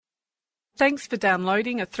Thanks for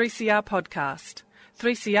downloading a 3CR podcast.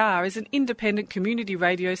 3CR is an independent community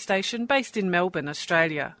radio station based in Melbourne,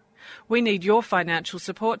 Australia. We need your financial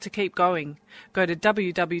support to keep going. Go to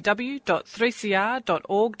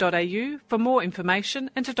www.3cr.org.au for more information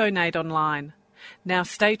and to donate online. Now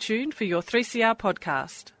stay tuned for your 3CR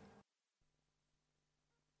podcast.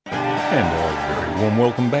 And a very warm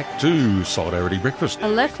welcome back to Solidarity Breakfast. A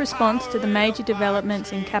left response to the major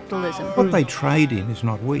developments in capitalism. What they trade in is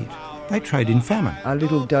not wheat. They trade in famine. A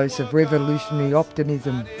little dose of revolutionary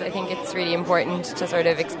optimism. I think it's really important to sort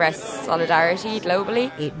of express solidarity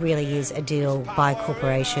globally. It really is a deal by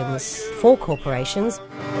corporations, for corporations.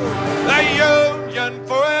 The Union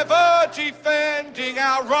forever defending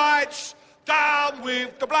our rights. Down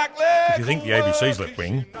with the black leg. If you think the ABC's left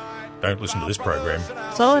wing, don't listen to this program.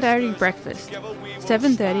 Solidarity Breakfast,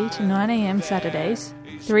 7:30 to 9am Saturdays,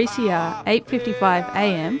 3CR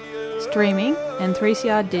 8:55am, streaming and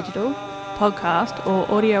 3CR digital, podcast or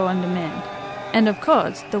audio on demand. And of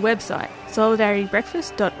course, the website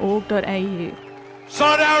solidaritybreakfast.org.au.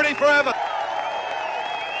 Solidarity forever.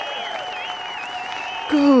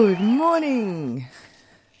 Good morning.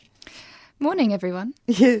 Morning, everyone.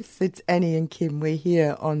 Yes, it's Annie and Kim. We're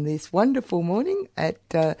here on this wonderful morning at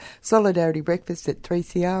Solidarity Breakfast at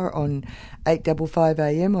 3CR on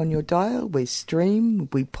 855am on your dial. We stream,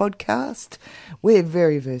 we podcast. We're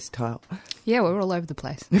very versatile. Yeah, we're all over the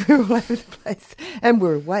place. We're all over the place. And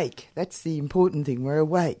we're awake. That's the important thing. We're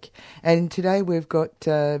awake. And today we've got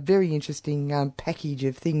a very interesting package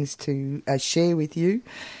of things to share with you.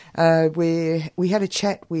 We had a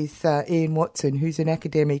chat with Ian Watson, who's an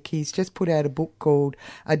academic. He's just put out a book called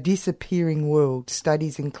A Disappearing World,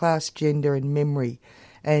 Studies in Class, Gender and Memory.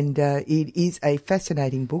 And it is a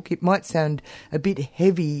fascinating book. It might sound a bit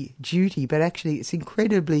heavy duty, but actually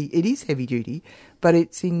it is heavy duty, but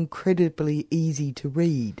it's incredibly easy to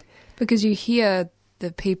read. Because you hear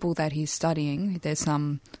the people that he's studying, there's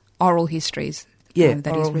some oral histories. Yeah,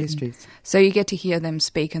 that oral he's histories. So you get to hear them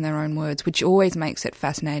speak in their own words, which always makes it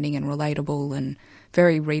fascinating and relatable and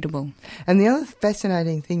very readable. And the other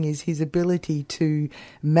fascinating thing is his ability to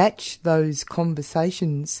match those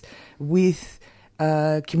conversations with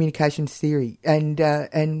communications theory. And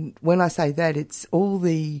when I say that, it's all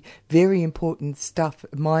the very important stuff,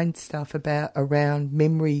 mind stuff around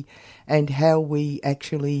memory and how we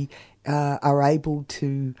actually are able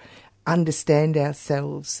to understand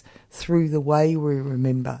ourselves through the way we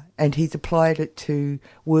remember. And he's applied it to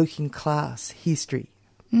working class history.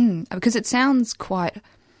 Because it sounds quite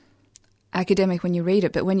academic when you read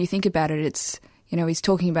it, but when you think about it, it's, he's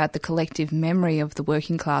talking about the collective memory of the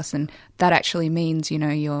working class, and that actually means,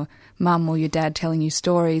 your mum or your dad telling you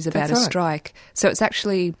stories about That's a right. strike. So it's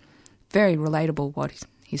actually very relatable what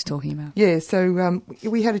he's talking about. Yeah, so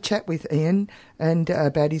we had a chat with Ian and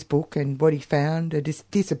about his book and what he found, A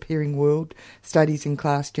Disappearing World, Studies in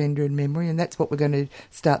Class, Gender and Memory, and that's what we're going to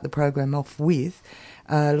start the program off with.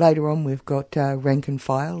 Later on we've got Rank and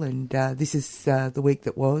File, and this is the week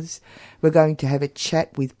that was. We're going to have a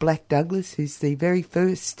chat with Black Douglas, who's the very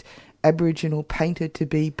first Aboriginal painter to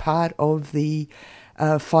be part of the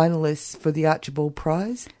finalists for the Archibald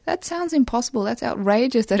Prize. That sounds impossible. That's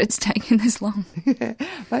outrageous that it's taken this long.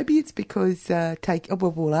 Maybe it's because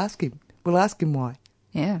we'll ask him. We'll ask him why.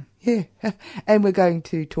 Yeah. Yeah. And we're going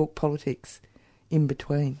to talk politics in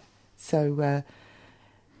between. So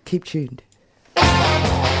keep tuned.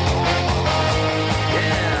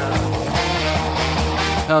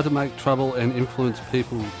 How to Make Trouble and Influence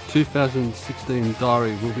People 2016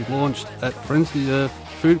 diary will be launched at Friends of the Earth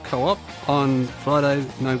Food Co-op on Friday,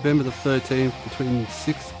 November the 13th between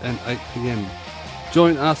 6 and 8 p.m.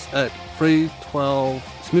 Join us at 312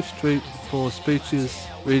 Smith Street for speeches,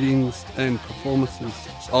 readings and performances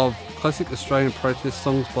of classic Australian protest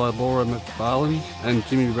songs by Laura McFarlane and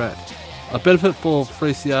Jimmy Ratt. A benefit for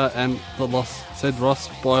 3CR and the Los Cedros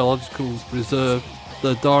Biological Reserve.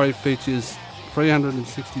 The diary features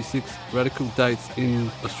 366 radical dates in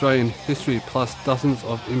Australian history plus dozens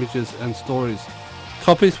of images and stories.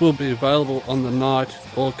 Copies will be available on the night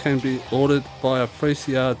or can be ordered via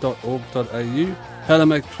 3cr.org.au. How to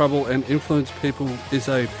Make Trouble and Influence People is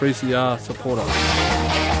a 3CR supporter.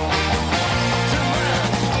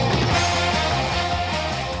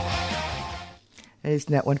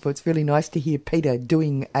 Isn't that wonderful? It's really nice to hear Peter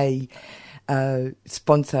doing a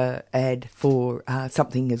sponsor ad for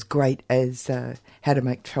something as great as How to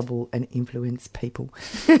Make Trouble and Influence People.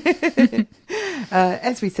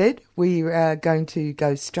 As we said, we are going to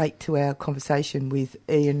go straight to our conversation with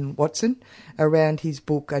Ian Watson around his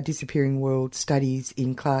book, A Disappearing World, Studies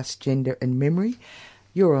in Class, Gender and Memory.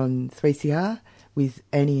 You're on 3CR with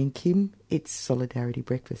Annie and Kim. It's Solidarity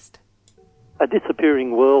Breakfast. A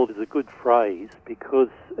disappearing world is a good phrase because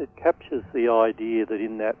it captures the idea that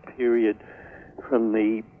in that period from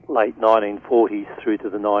the late 1940s through to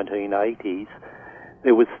the 1980s,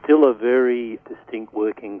 there was still a very distinct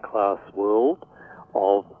working class world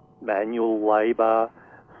of manual labour,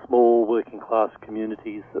 small working class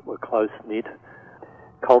communities that were close-knit,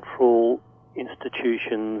 cultural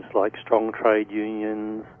institutions like strong trade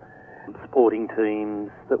unions, sporting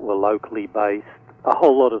teams that were locally based, a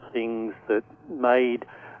whole lot of things that made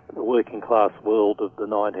the working class world of the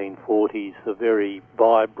 1940s a very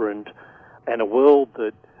vibrant and a world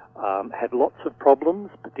that had lots of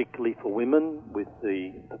problems, particularly for women, with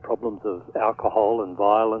the problems of alcohol and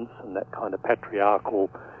violence and that kind of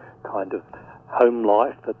patriarchal kind of home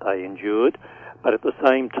life that they endured. But at the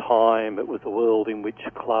same time, it was a world in which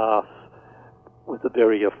class was a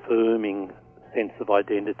very affirming sense of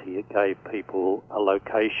identity. It gave people a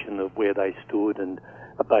location of where they stood and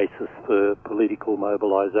a basis for political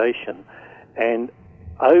mobilisation. And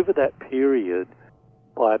over that period,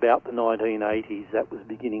 by about the 1980s, that was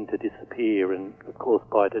beginning to disappear. And of course,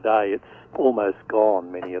 by today, it's almost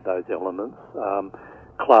gone, many of those elements.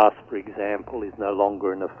 Class, for example, is no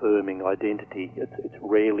longer an affirming identity. It's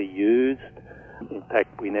rarely used. In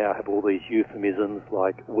fact, we now have all these euphemisms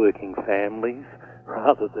like working families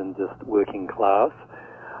rather than just working class.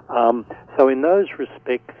 So in those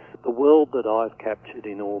respects, the world that I've captured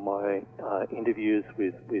in all my interviews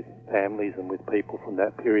with families and with people from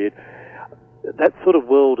that period, that sort of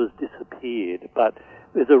world has disappeared, but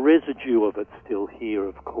there's a residue of it still here,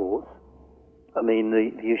 of course. I mean,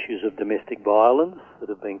 the issues of domestic violence that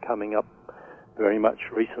have been coming up very much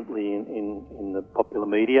recently in the popular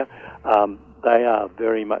media, they are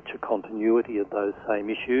very much a continuity of those same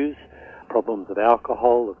issues. Problems of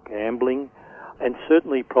alcohol, of gambling, and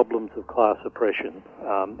certainly problems of class oppression,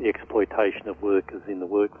 the exploitation of workers in the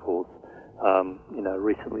workforce.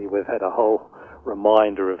 Recently we've had a whole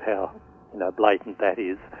reminder of how, blatant that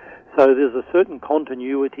is. So there's a certain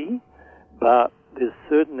continuity, but there's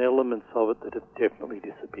certain elements of it that have definitely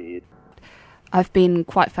disappeared. I've been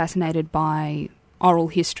quite fascinated by oral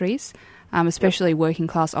histories, especially working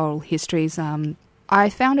class oral histories. I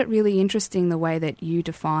found it really interesting the way that you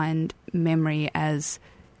defined memory as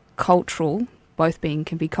cultural, both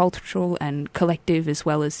can be cultural and collective as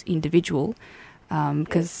well as individual,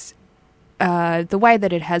 because the way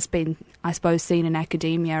that it has been, I suppose, seen in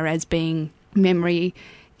academia as being memory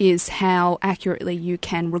is how accurately you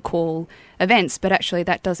can recall events, but actually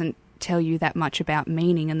that doesn't tell you that much about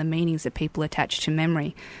meaning and the meanings that people attach to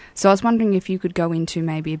memory. So I was wondering if you could go into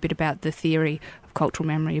maybe a bit about the theory of cultural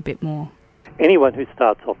memory a bit more. Anyone who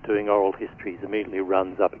starts off doing oral histories immediately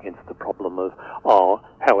runs up against the problem of,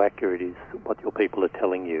 how accurate is what your people are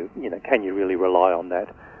telling you? Can you really rely on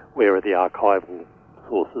that? Where are the archival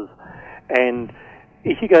sources? And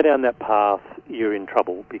if you go down that path, you're in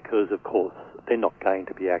trouble because, of course, they're not going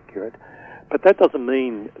to be accurate. But that doesn't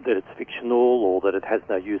mean that it's fictional or that it has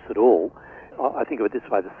no use at all. I think of it this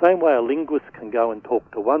way. The same way a linguist can go and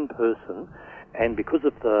talk to one person, and because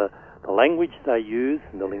of the language they use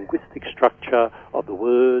and the linguistic structure of the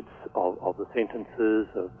words, of the sentences,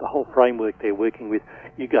 of the whole framework they're working with,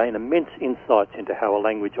 you gain immense insights into how a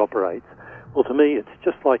language operates. Well, to me, it's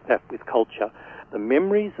just like that with culture. The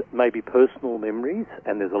memories may be personal memories,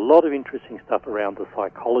 and there's a lot of interesting stuff around the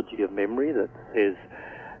psychology of memory that says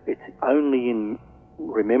it's only in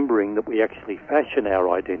remembering that we actually fashion our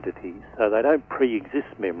identities. So they don't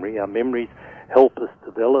pre-exist memory. Our memories help us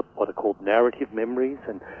develop what are called narrative memories.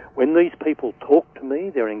 And when these people talk to me,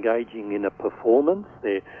 they're engaging in a performance.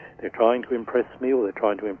 They're trying to impress me, or they're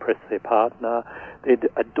trying to impress their partner. They're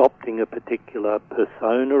adopting a particular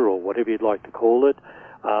persona, or whatever you'd like to call it,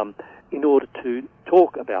 in order to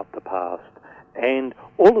talk about the past. And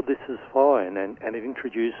all of this is fine, and it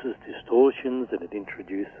introduces distortions, and it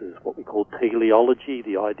introduces what we call teleology,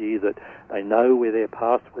 the idea that they know where their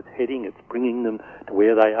past was heading. It's bringing them to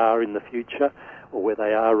where they are in the future, or where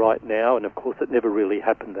they are right now, and of course it never really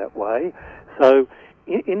happened that way. So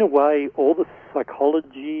in a way, all the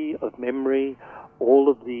psychology of memory, all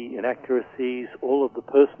of the inaccuracies, all of the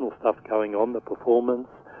personal stuff going on, the performance,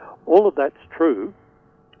 all of that's true.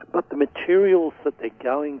 But the materials that they're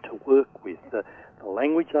going to work with, the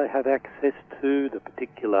language they have access to, the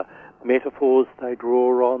particular metaphors they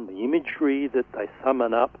draw on, the imagery that they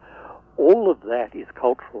summon up, all of that is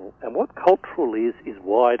cultural. And what cultural is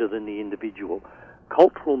wider than the individual.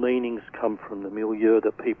 Cultural meanings come from the milieu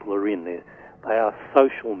that people are in. They are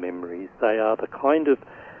social memories. They are the kind of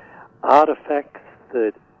artefacts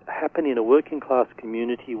that happen in a working class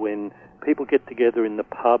community when people get together in the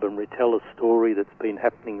pub and retell a story that's been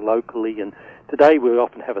happening locally. And today we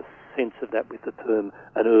often have a sense of that with the term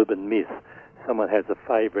an urban myth. Someone has a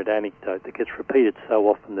favourite anecdote that gets repeated so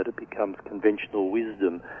often that it becomes conventional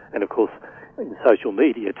wisdom. And of course, in social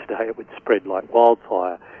media today, it would spread like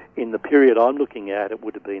wildfire. In the period I'm looking at, it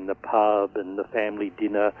would have been the pub and the family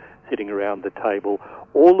dinner, sitting around the table.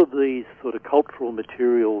 All of these sort of cultural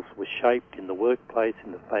materials were shaped in the workplace,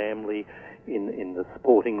 in the family, in the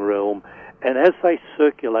sporting realm. And as they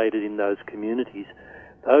circulated in those communities,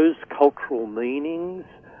 those cultural meanings,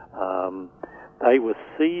 they were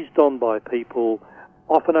seized on by people,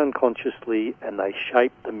 often unconsciously, and they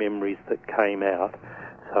shaped the memories that came out.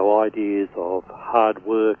 So ideas of hard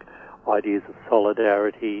work, ideas of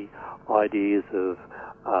solidarity, ideas of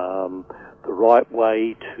the right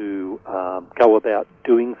way to go about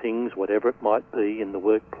doing things, whatever it might be in the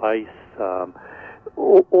workplace,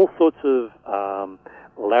 all sorts of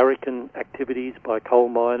larrikin activities by coal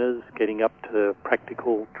miners, getting up to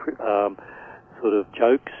practical sort of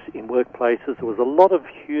jokes in workplaces. There was a lot of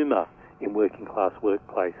humour in working class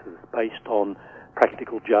workplaces based on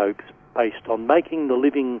practical jokes, based on making the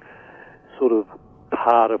living sort of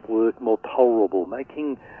part of work more tolerable,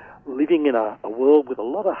 making living in a world with a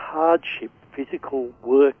lot of hardship, physical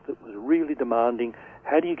work that was really demanding.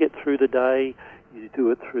 How do you get through the day? You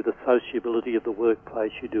do it through the sociability of the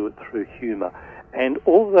workplace, you do it through humour. And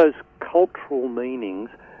all of those cultural meanings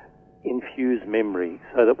infuse memory,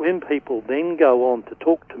 so that when people then go on to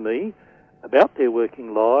talk to me about their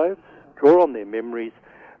working lives, draw on their memories,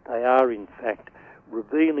 they are in fact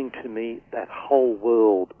revealing to me that whole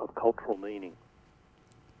world of cultural meaning.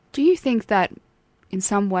 Do you think that in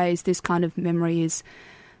some ways this kind of memory is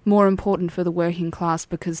more important for the working class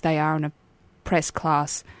because they are an oppressed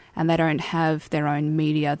class and they don't have their own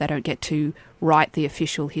media, they don't get to write the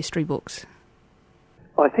official history books?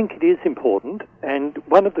 I think it is important, and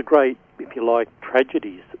one of the great, if you like,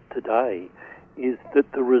 tragedies today is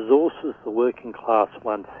that the resources the working class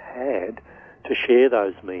once had to share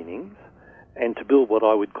those meanings and to build what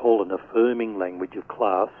I would call an affirming language of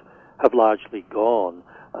class have largely gone.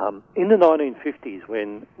 In the 1950s,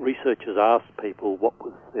 when researchers asked people what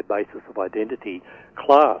was their basis of identity,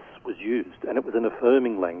 class was used, and it was an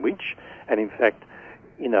affirming language. And in fact,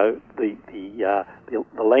 you know,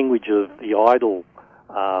 the language of the idle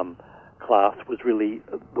class was really,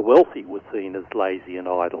 the wealthy were seen as lazy and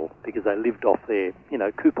idle because they lived off their, you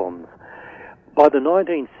know, coupons. By the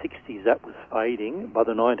 1960s, that was fading. By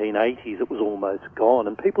the 1980s, it was almost gone,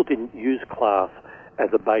 and people didn't use class as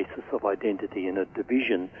a basis of identity and a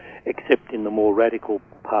division, except in the more radical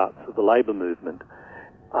parts of the labour movement.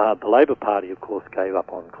 The Labour Party, of course, gave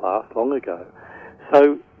up on class long ago.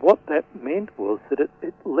 So what that meant was that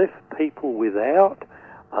it left people without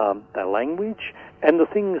their language, and the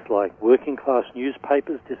things like working class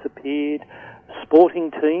newspapers disappeared, sporting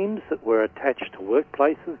teams that were attached to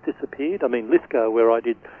workplaces disappeared. I mean, Lithgow, where I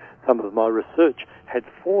did some of my research, had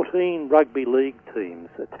 14 rugby league teams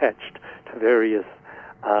attached to various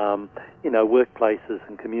workplaces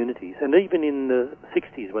and communities. And even in the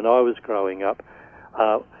 60s, when I was growing up,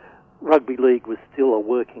 rugby league was still a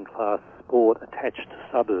working class sport attached to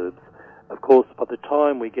suburbs. Of course, by the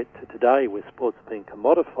time we get to today, where sports have been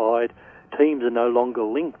commodified, teams are no longer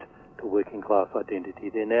linked to working class identity.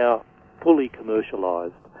 They're now fully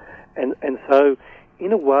commercialised. And so,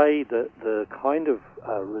 in a way, the kind of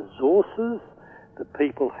resources that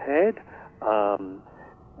people had,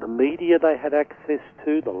 the media they had access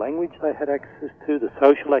to, the language they had access to, the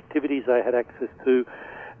social activities they had access to,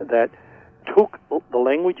 that took the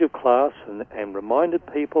language of class and reminded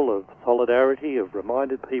people of solidarity,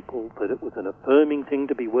 reminded people that it was an affirming thing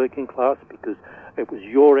to be working class because it was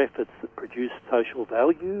your efforts that produced social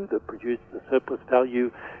value, that produced the surplus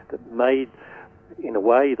value that made, in a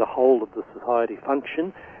way, the whole of the society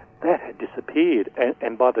function. That had disappeared.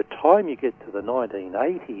 And by the time you get to the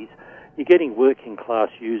 1980s, you're getting working class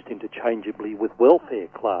used interchangeably with welfare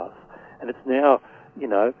class. And it's now, you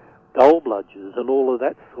know, dole bludgers and all of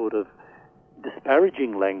that sort of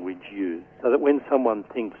disparaging language used, so that when someone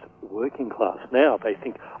thinks working class now, they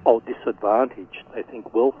think, oh, disadvantaged, they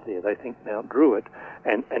think welfare, they think Mount Druitt,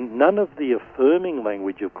 and none of the affirming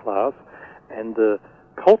language of class and the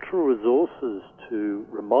cultural resources to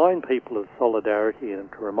remind people of solidarity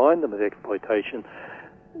and to remind them of exploitation,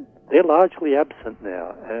 they're largely absent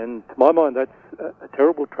now. And to my mind, that's a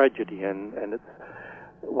terrible tragedy, and it's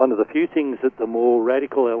one of the few things that the more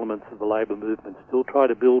radical elements of the labour movement still try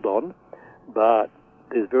to build on, but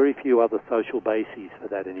there's very few other social bases for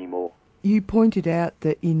that anymore. You pointed out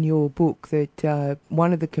that in your book that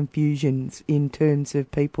one of the confusions in terms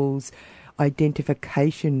of people's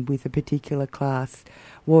identification with a particular class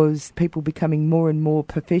was people becoming more and more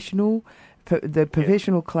professional, the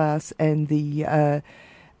professional class and the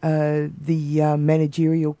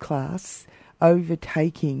managerial class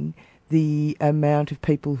overtaking the amount of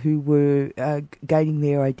people who were gaining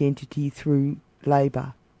their identity through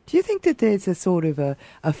labour. Do you think that there's a sort of a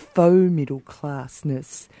faux middle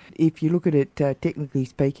classness? If you look at it technically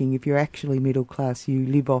speaking, if you're actually middle class, you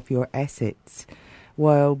live off your assets.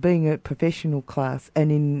 While being a professional class,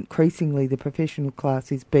 and increasingly the professional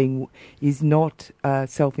class is not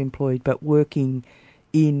self-employed but working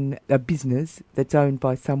in a business that's owned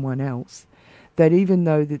by someone else, that even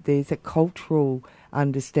though that there's a cultural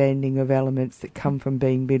understanding of elements that come from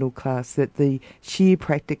being middle class, that the sheer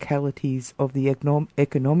practicalities of the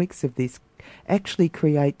economics of this actually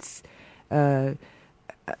creates,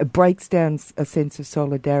 breaks down a sense of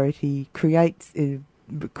solidarity, creates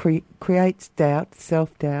doubt,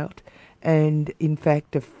 self-doubt, and in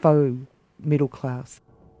fact a faux middle class.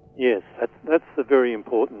 Yes, that's a very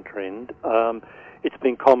important trend. It's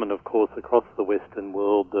been common, of course, across the Western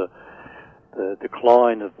world, the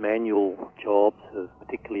decline of manual jobs,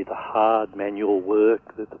 particularly the hard manual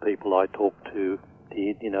work that the people I talked to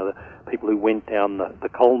did, the people who went down the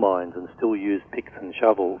coal mines and still use picks and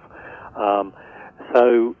shovels.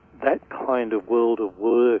 So that kind of world of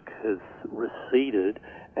work has receded,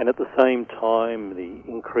 and at the same time the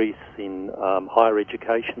increase in higher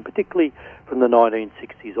education, particularly from the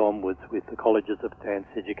 1960s onwards with the colleges of advanced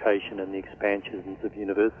education and the expansions of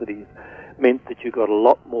universities, meant that you got a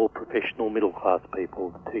lot more professional middle class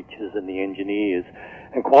people, the teachers and the engineers,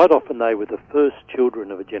 and quite often they were the first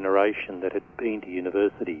children of a generation that had been to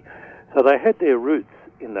university. So they had their roots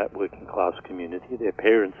in that working class community. Their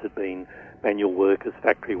parents had been manual workers,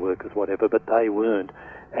 factory workers, whatever, but they weren't.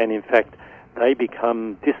 And in fact, they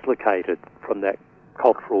become dislocated from that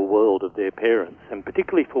cultural world of their parents. And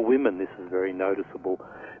particularly for women, this is very noticeable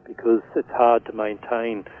because it's hard to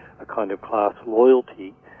maintain a kind of class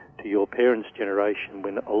loyalty to your parents' generation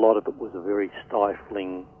when a lot of it was a very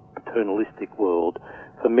stifling, paternalistic world.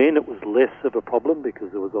 For men, it was less of a problem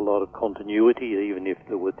because there was a lot of continuity, even if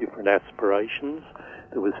there were different aspirations.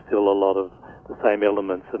 There was still a lot of the same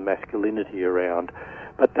elements of masculinity around.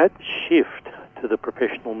 But that shift to the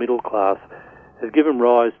professional middle class has given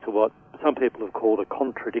rise to what some people have called a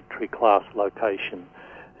contradictory class location.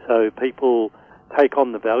 So people take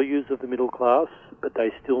on the values of the middle class, but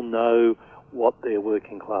they still know what their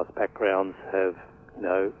working class backgrounds have,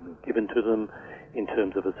 given to them in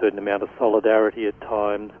terms of a certain amount of solidarity at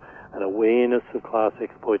times, an awareness of class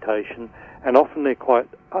exploitation, and often they're quite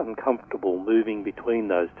uncomfortable moving between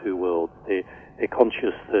those two worlds. They're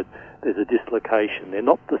conscious that there's a dislocation. They're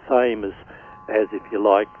not the same as if you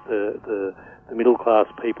like, the middle class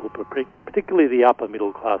people, particularly the upper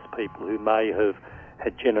middle class people who may have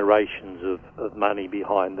had generations of money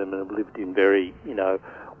behind them and have lived in very,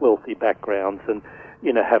 wealthy backgrounds and,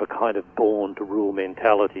 have a kind of born to rule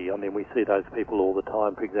mentality. I mean, we see those people all the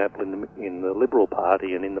time, for example, in the Liberal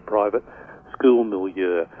Party and in the private school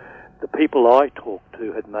milieu. The people I talked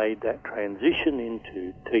to had made that transition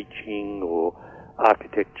into teaching or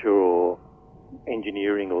architecture or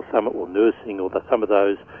engineering or nursing or some of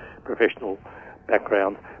those professional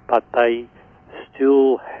backgrounds, but they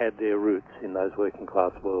still had their roots in those working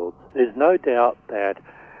class worlds. There's no doubt that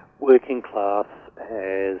working class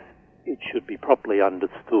it should be properly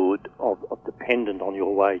understood of dependent on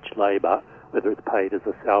your wage labour, whether it's paid as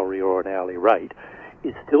a salary or an hourly rate,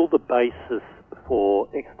 is still the basis for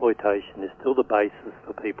exploitation, is still the basis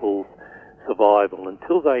for people's survival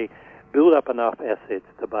until they build up enough assets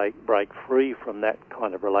to break free from that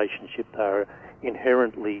kind of relationship. They're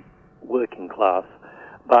inherently working class.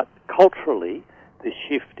 But culturally, the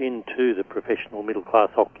shift into the professional middle class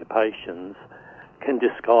occupations can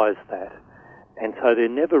disguise that. And so they're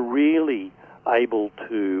never really able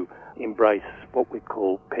to embrace what we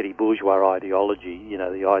call petty bourgeois ideology,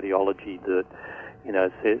 the ideology that,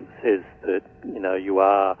 says that, you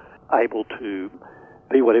are able to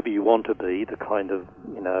be whatever you want to be, the kind of,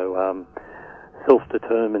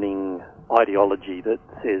 self-determining ideology that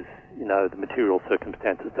says, the material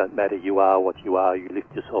circumstances don't matter, you are what you are, you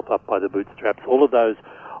lift yourself up by the bootstraps. All of those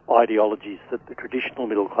ideologies that the traditional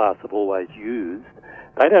middle class have always used,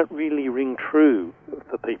 they don't really ring true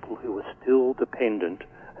for people who are still dependent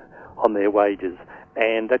on their wages.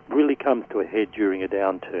 And that really comes to a head during a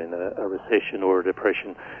downturn, a recession or a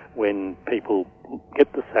depression, when people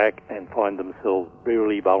get the sack and find themselves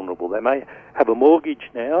really vulnerable. They may have a mortgage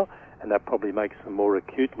now, and that probably makes them more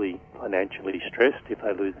acutely financially stressed if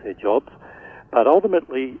they lose their jobs. But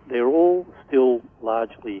ultimately, they're all still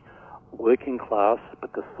largely working class,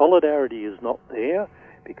 but the solidarity is not there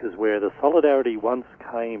because where the solidarity once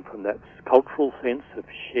came from that cultural sense of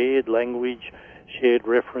shared language, shared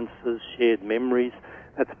references, shared memories,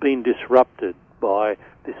 that's been disrupted by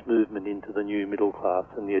this movement into the new middle class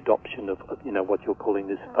and the adoption of what you're calling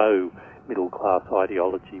this faux middle class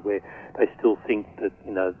ideology, where they still think that,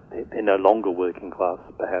 they're no longer working class,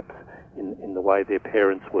 perhaps, in the way their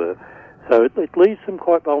parents were. So it leaves them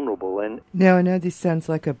quite vulnerable. And now, I know this sounds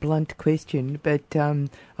like a blunt question, but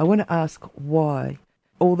I want to ask why.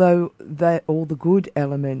 Although all the good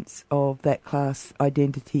elements of that class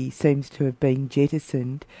identity seems to have been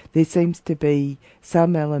jettisoned, there seems to be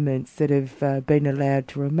some elements that have been allowed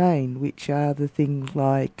to remain, which are the things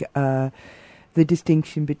like the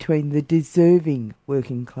distinction between the deserving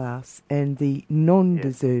working class and the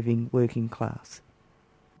non-deserving working class.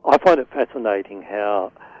 I find it fascinating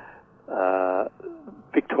how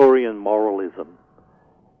Victorian moralism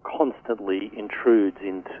constantly intrudes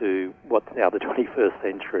into what's now the 21st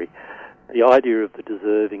century. The idea of the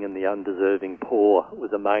deserving and the undeserving poor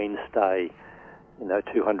was a mainstay,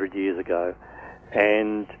 200 years ago.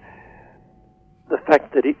 And the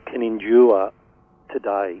fact that it can endure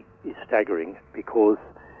today is staggering, because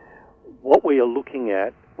what we are looking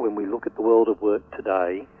at when we look at the world of work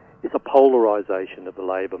today is a polarisation of the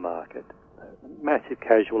labour market. Massive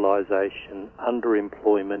casualisation,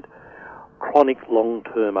 underemployment, chronic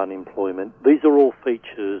long-term unemployment. These are all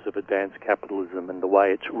features of advanced capitalism and the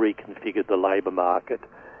way it's reconfigured the labour market.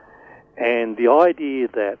 And the idea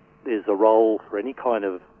that there's a role for any kind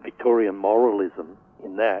of Victorian moralism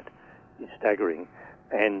in that is staggering.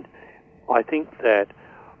 And I think that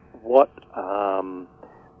what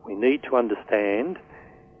we need to understand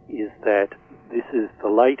is that this is the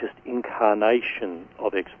latest incarnation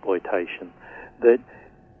of exploitation, that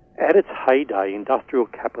at its heyday, industrial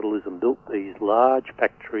capitalism built these large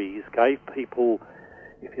factories, gave people,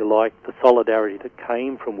 if you like, the solidarity that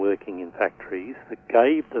came from working in factories, that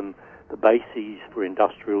gave them the bases for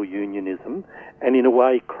industrial unionism, and in a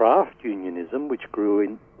way craft unionism, which grew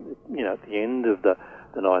in, at the end of the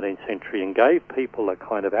 19th century, and gave people a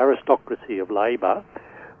kind of aristocracy of labour,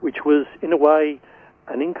 which was, in a way,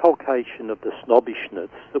 an inculcation of the snobbishness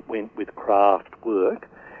that went with craft work.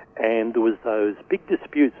 And there was those big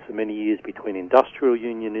disputes for many years between industrial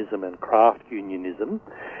unionism and craft unionism.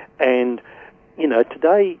 And,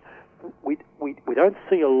 today we don't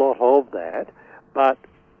see a lot of that, but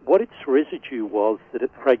what its residue was that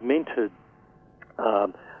it fragmented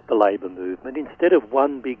the labour movement. Instead of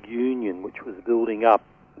one big union, which was building up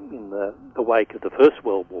in the wake of the First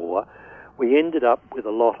World War, we ended up with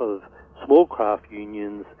a lot of small craft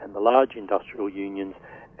unions and the large industrial unions,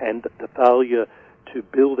 and the failure to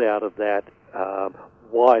build out of that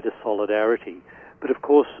wider solidarity. But of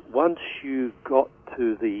course, once you got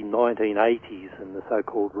to the 1980s and the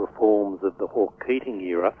so-called reforms of the Hawke-Keating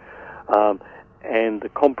era, and the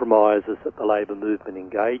compromises that the labour movement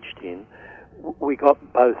engaged in, we got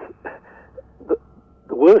both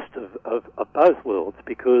the worst of both worlds,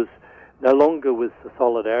 because no longer was the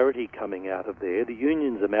solidarity coming out of there. The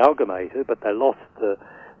unions amalgamated, but they lost the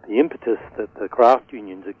impetus that the craft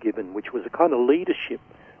unions had given, which was a kind of leadership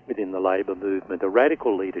within the labour movement, a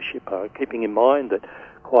radical leadership, keeping in mind that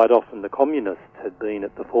quite often the communists had been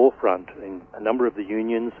at the forefront in a number of the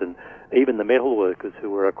unions, and even the metal workers, who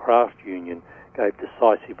were a craft union, gave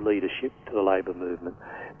decisive leadership to the labour movement.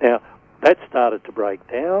 Now, that started to break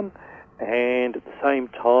down, and at the same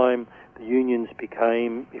time, the unions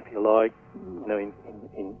became, if you like,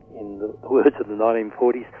 in the words of the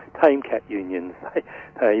 1940s, tame cat unions.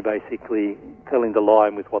 They basically fell into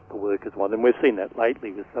line with what the workers want, and we've seen that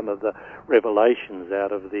lately with some of the revelations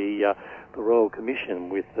out of the Royal Commission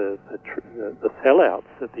with the sellouts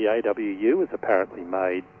that the AWU has apparently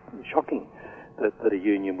made. Shocking that a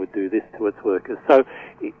union would do this to its workers. So,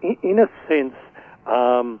 in a sense,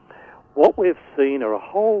 what we've seen are a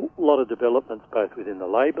whole lot of developments both within the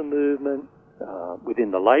labour movement,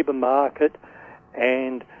 within the labour market,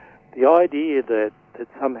 and the idea that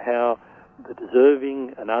somehow the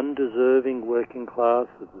deserving and undeserving working class,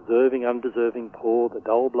 the deserving, undeserving poor, the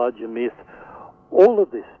dull bludgeon myth, all of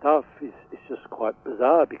this stuff is just quite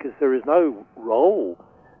bizarre, because there is no role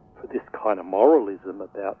for this kind of moralism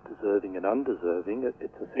about deserving and undeserving.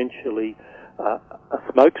 It's essentially a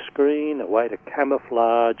smokescreen, a way to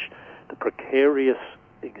camouflage the precarious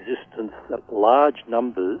existence that large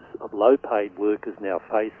numbers of low-paid workers now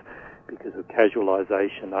face because of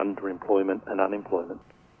casualisation, underemployment and unemployment.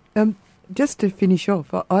 Just to finish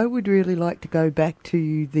off, I would really like to go back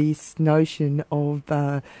to this notion of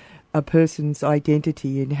a person's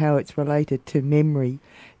identity and how it's related to memory.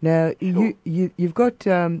 Now, Sure. you've got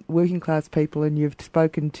working class people, and you've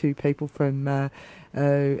spoken to people from a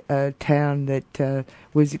town that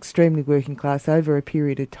was extremely working class over a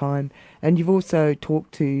period of time, and you've also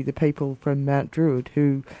talked to the people from Mount Druitt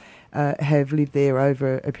who have lived there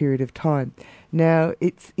over a period of time. Now,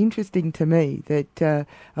 it's interesting to me that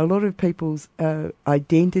a lot of people's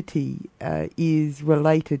identity is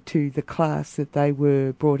related to the class that they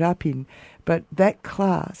were brought up in, but that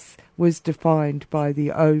class was defined by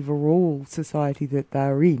the overall society that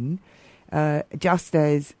they're in, just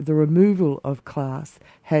as the removal of class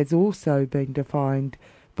has also been defined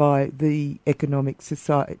by the economic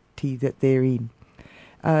society that they're in.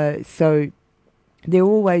 So they're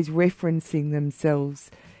always referencing themselves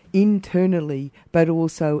internally but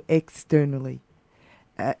also externally.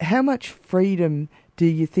 How much freedom do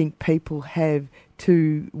you think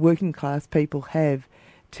working class people have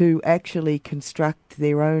to actually construct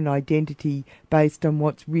their own identity based on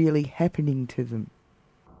what's really happening to them?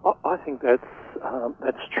 I think that's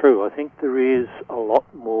true. I think there is a lot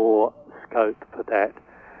more scope for that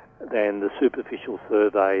than the superficial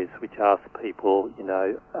surveys which ask people,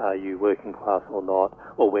 are you working class or not,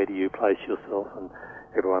 or where do you place yourself, and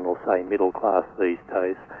everyone will say middle class these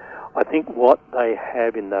days. I think what they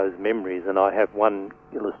have in those memories, and I have one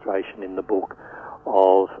illustration in the book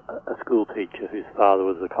of a school teacher whose father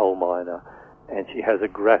was a coal miner, and she has a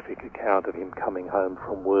graphic account of him coming home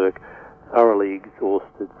from work thoroughly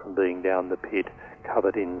exhausted from being down the pit,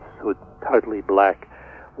 covered in soot, totally black,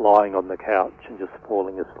 lying on the couch and just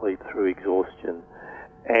falling asleep through exhaustion.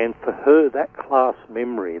 And for her, that class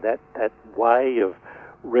memory, that way of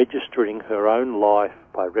registering her own life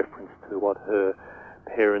by reference to what her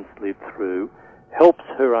parents lived through, helps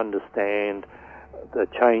her understand the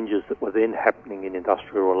changes that were then happening in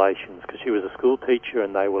industrial relations, because she was a school teacher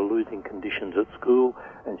and they were losing conditions at school,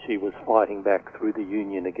 and she was fighting back through the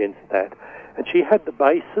union against that. And she had the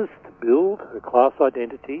basis to build her class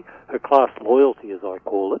identity, her class loyalty, as I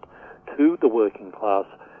call it, to the working class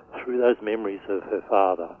through those memories of her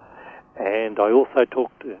father. And I also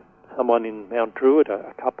talked to someone in Mount Druitt,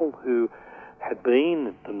 a couple who had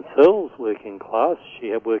been themselves working class. She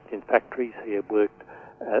had worked in factories, he had worked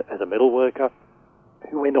as a metal worker,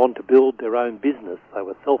 who went on to build their own business. They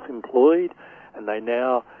were self-employed, and they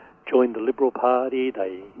now joined the Liberal Party.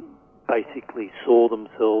 They basically saw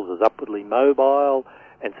themselves as upwardly mobile,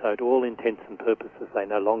 and so to all intents and purposes they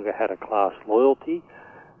no longer had a class loyalty.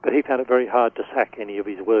 But he found it very hard to sack any of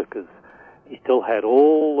his workers. He still had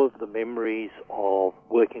all of the memories of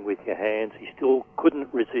working with your hands. He still couldn't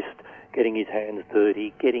resist getting his hands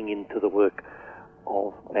dirty, getting into the work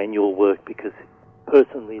of manual work, because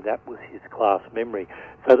personally that was his class memory.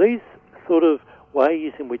 So these sort of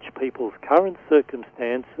ways in which people's current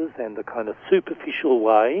circumstances and the kind of superficial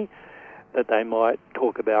way that they might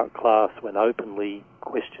talk about class when openly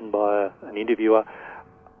questioned by an interviewer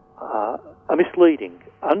are misleading.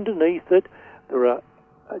 Underneath it, there are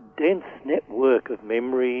a dense network of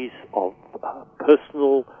memories, of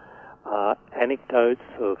personal anecdotes,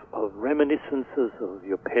 of reminiscences of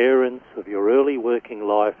your parents, of your early working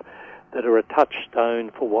life, that are a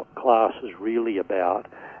touchstone for what class is really about.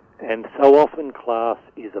 And so often class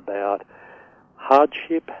is about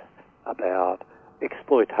hardship, about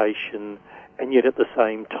exploitation, and yet at the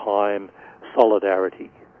same time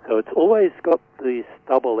solidarity. So it's always got this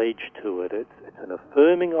double edge to it. It's an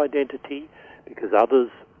affirming identity because others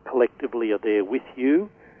collectively are there with you,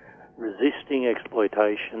 resisting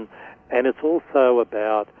exploitation, and it's also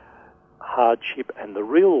about hardship and the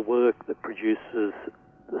real work that produces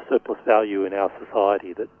the surplus value in our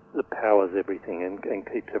society that powers everything and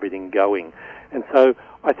keeps everything going. And so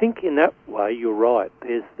I think in that way you're right.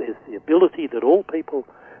 There's the ability that all people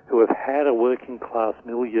who have had a working class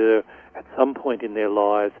milieu at some point in their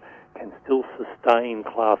lives can still sustain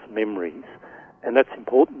class memories, and that's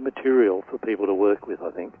important material for people to work with,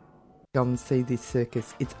 I think. Go and see this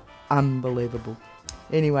circus. It's unbelievable.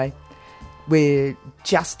 Anyway, we're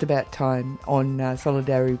just about time on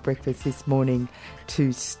Solidarity Breakfast this morning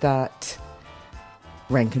to start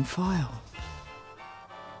Rank and File.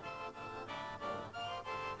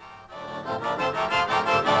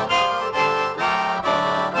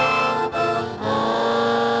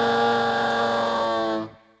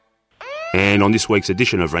 And on this week's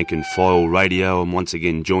edition of Rank and File Radio, I'm once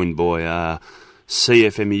again joined by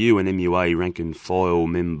CFMEU and MUA Rank and File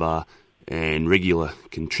member and regular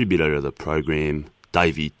contributor to the program,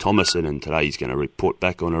 Davey Thomason, and today he's going to report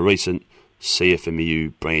back on a recent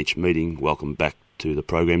CFMEU branch meeting. Welcome back to the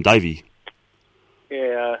program, Davey.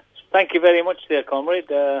 Yeah, thank you very much there, comrade.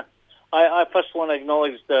 I first want to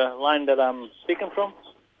acknowledge the land that I'm speaking from.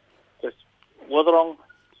 This Wotherong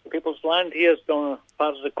people's land here is part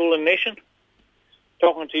of the Kulin Nation.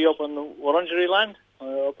 Talking to you up on the Wurundjeri land,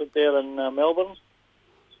 up there in Melbourne.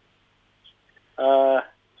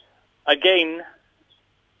 Again,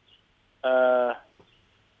 the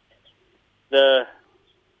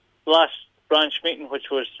last branch meeting, which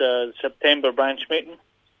was the September branch meeting,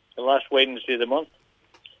 the last Wednesday of the month,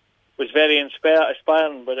 was very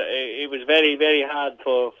inspiring, but it was very, very hard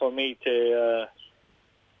for me to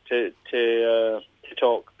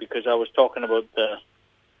talk, because I was talking about the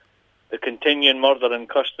continuing murder and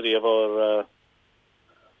custody of our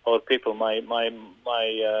people, my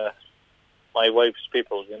wife's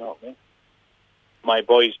people, you know what I mean? My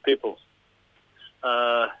boys' people.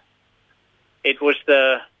 It was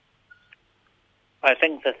I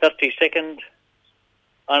think the 32nd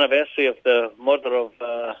anniversary of the murder of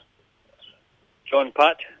John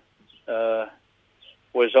Pat.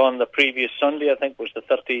 Was on the previous Sunday, I think was the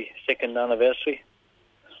 32nd anniversary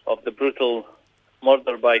of the brutal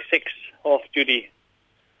murder by 6 off-duty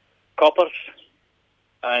coppers,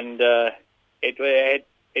 and it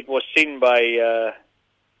was seen by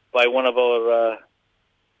one of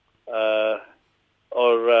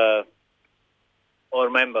our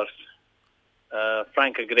members,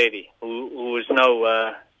 Frank O'Grady, who is now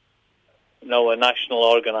a national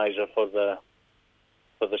organizer for the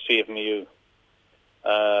CFMU.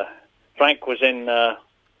 Frank was in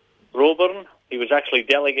Roebourne. He was actually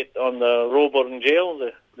delegate on the Roebourne jail.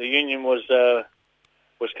 The union was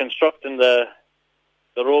constructing the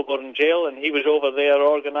Roebourne jail, and he was over there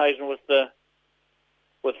organising with the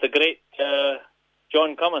great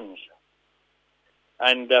John Cummins.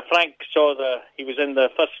 And Frank saw he was in the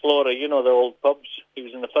first floor of, the old pubs. He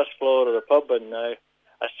was in the first floor of the pub, and a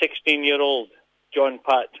 16-year-old John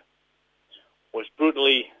Pat was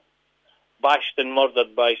brutally bashed and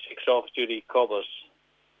murdered by 6 off-duty coppers.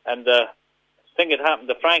 And the thing that happened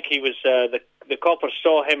to Frank, he was the coppers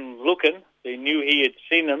saw him looking. They knew he had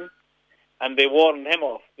seen him, and they warned him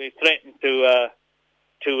off. They threatened to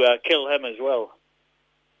kill him as well.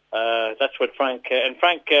 That's what Frank and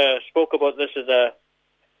Frank spoke about this as a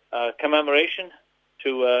commemoration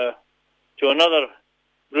to another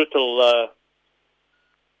brutal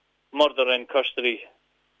murder in custody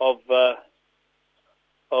of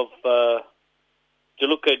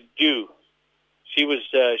Deluca Dew. She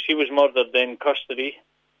was murdered in custody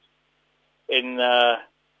in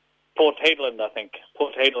Port Hedland, I think.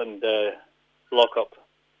 Port Hedland lockup.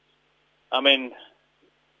 I mean,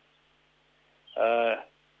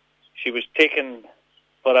 she was taken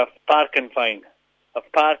for a park and fine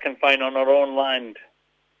on her own land.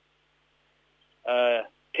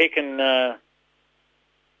 Taken,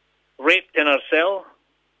 raped in her cell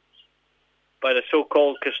by the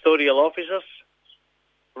so-called custodial officers,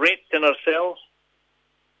 raped in her cell,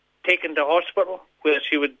 taken to hospital where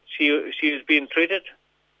she was being treated.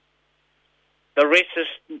 The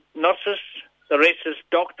racist nurses, the racist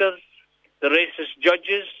doctors, the racist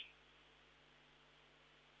judges.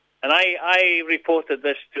 And I reported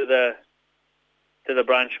this to the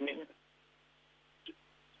branch meeting.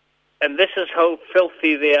 And this is how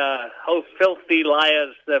filthy they are, how filthy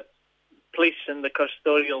liars the police and the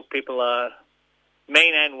custodial people are,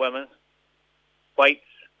 men and women, whites.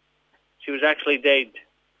 She was actually dead.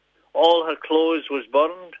 All her clothes was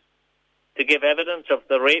burned to give evidence of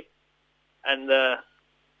the rape. And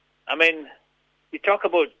you talk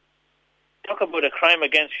about a crime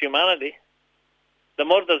against humanity. The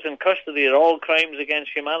murders in custody are all crimes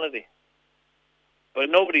against humanity. But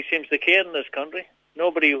nobody seems to care in this country.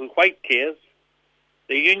 Nobody white cares.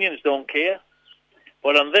 The unions don't care.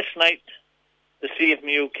 But on this night, the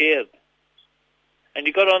CFMU cared. And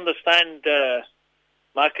you've got to understand,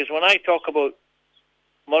 Marcus, when I talk about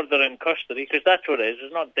murder in custody, because that's what it is,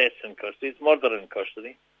 it's not deaths in custody, it's murder in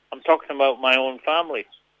custody. I'm talking about my own family.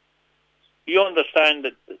 You understand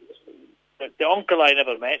that the uncle I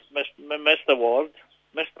never met, Mr. Ward.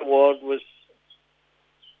 Mr. Ward was,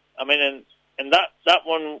 and that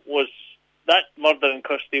one was, that murder in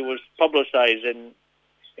custody was publicised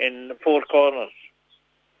in the Four Corners,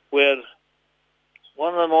 where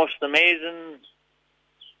one of the most amazing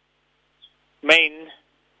men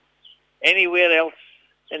anywhere else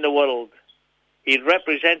in the world. He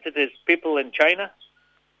represented his people in China.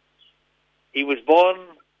 He was born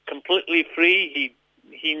completely free.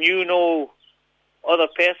 He knew no other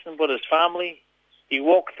person but his family. He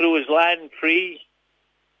walked through his land free,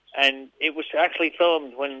 and it was actually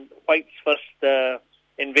filmed when whites first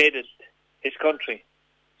invaded his country.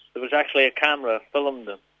 There was actually a camera filmed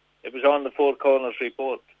them. It was on the Four Corners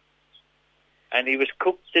report. and he was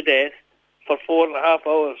cooked to death for 4.5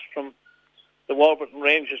 hours from the Warburton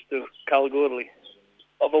Ranges to Kalgoorlie,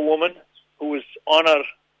 of a woman who was on her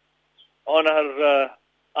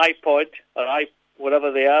iPod or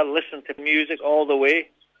whatever they are, listening to music all the way,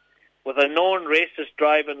 with a known racist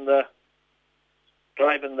driving the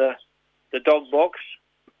dog box.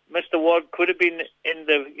 Mr. Ward could have been in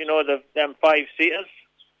them 5-seaters,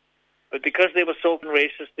 but because they were so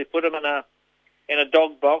racist, they put him in a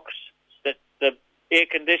dog box that the air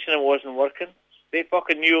conditioner wasn't working. They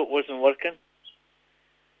fucking knew it wasn't working.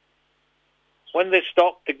 When they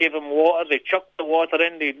stopped to give him water, they chucked the water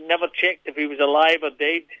in. They never checked if he was alive or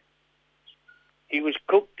dead. He was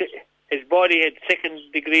cooked. His body had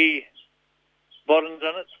second-degree burns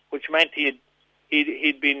on it, which meant he'd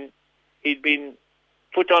been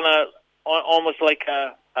put on almost like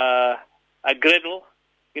a griddle,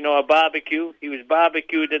 a barbecue. He was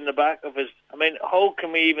barbecued in the back of his. I mean, how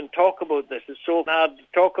can we even talk about this? It's so hard to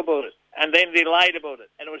talk about it. And then they lied about it.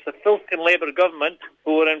 And it was the filthy Labour government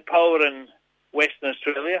who were in power in Western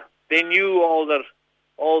Australia. They knew all their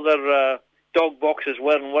dog boxes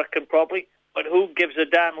weren't working properly, but who gives a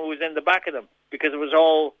damn who was in the back of them? Because it was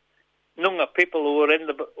all Noongar people who were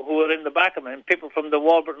in the back of them, and people from the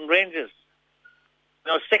Warburton Ranges.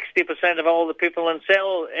 60% of all the people in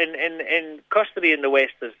custody in the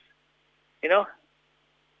West is,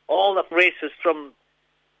 all the racists from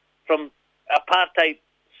apartheid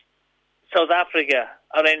South Africa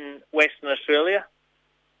are in Western Australia.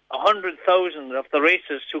 100,000 of the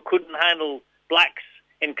racists who couldn't handle blacks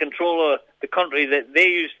in control of the country that they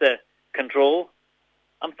used to control.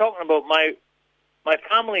 I'm talking about my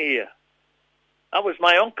family here. That was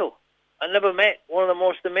my uncle. I never met. One of the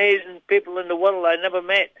most amazing people in the world I never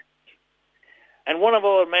met. And one of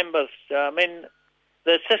our members, the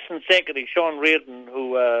Assistant Secretary, Sean Reardon,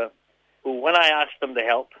 who when I asked him to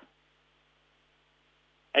help,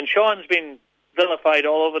 and Sean's been vilified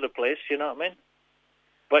all over the place, you know what I mean?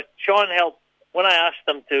 But Sean helped when I asked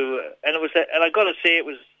him to, and I got to say it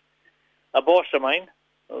was a boss of mine,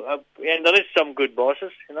 and there is some good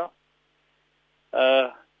bosses,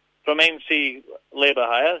 from NC Labour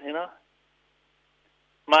Hire,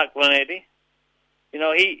 Mark Vanetti,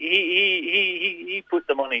 he put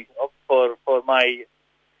the money up for my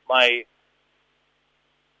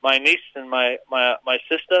niece and my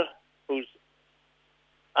sister, who's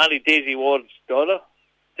Auntie Daisy Ward's daughter,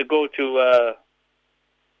 to go to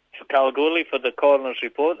Kalgoorlie for the coroner's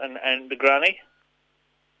report and the granny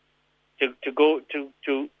to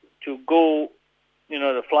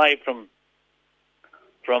fly from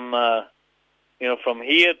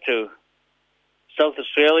here to South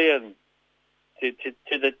Australia and to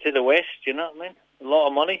the West, you know what I mean? A lot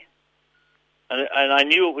of money, and I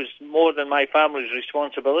knew it was more than my family's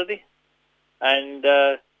responsibility, and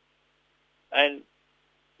there is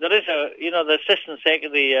the Assistant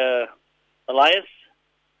Secretary Elias.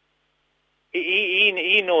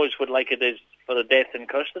 He knows what like it is for a death in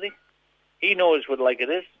custody. He knows what like it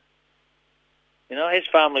is. His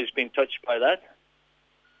family's been touched by that.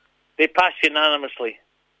 They passed unanimously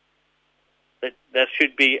that there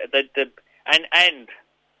should be and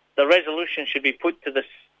the resolution should be put to the.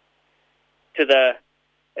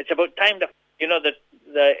 It's about time the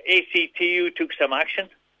ACTU took some action.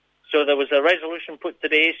 So there was a resolution put to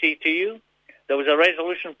the ACTU. There was a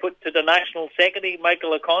resolution put to the National Secretary,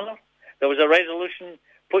 Michael O'Connor. There was a resolution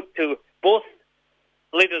put to both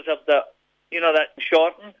leaders of that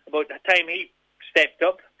Shorten about the time he stepped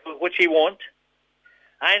up, which he won't,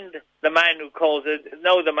 and the man who calls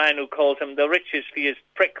him the richest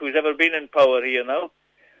prick who's ever been in power here now.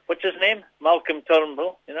 What's his name? Malcolm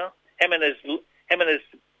Turnbull. Him and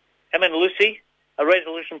Lucy. A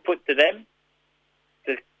resolution put to them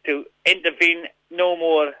to intervene. No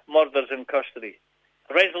more murders in custody.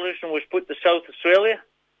 A resolution was put to South Australia.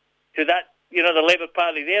 To that, the Labour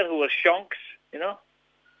Party there, who were shonks,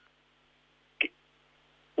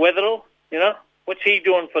 Wetherill, what's he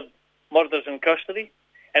doing for murders in custody?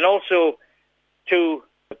 And also to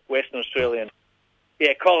Western Australian,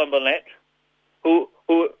 Colin Burnett, who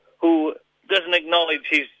doesn't acknowledge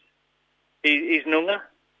he's Noongar.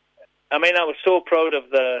 I mean, I was so proud of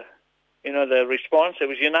the response. It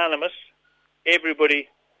was unanimous. Everybody,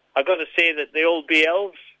 I got to say that the old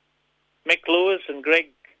BLs, Mick Lewis and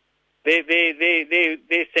Greg, they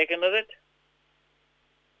seconded it.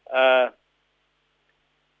 I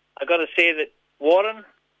got to say that Warren,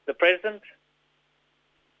 the president,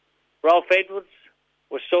 Ralph Edwards,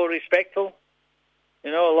 was so respectful,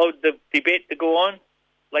 allowed the debate to go on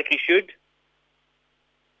like he should.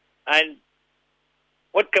 And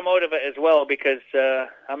what came out of it as well, because, the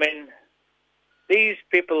These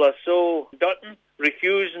people are so done,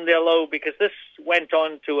 refusing to allow, because this went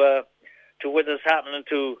on to what is happening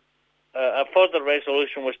to a further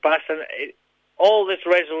resolution was passed, and all these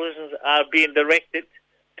resolutions are being directed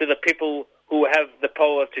to the people who have the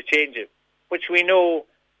power to change it, which we know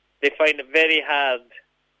they find it very hard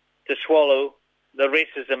to swallow the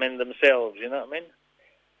racism in themselves, you know what I mean?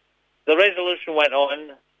 The resolution went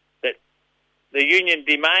on that the union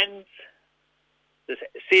demands, the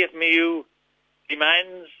CFMU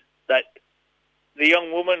demands that the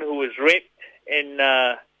young woman who was raped in,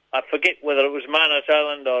 I forget whether it was Manus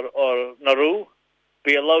Island or Nauru,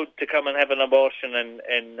 be allowed to come and have an abortion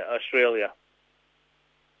in Australia.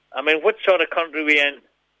 I mean, what sort of country are we in?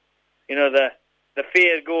 You know, the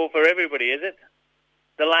fair go for everybody, is it?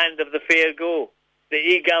 The land of the fair go.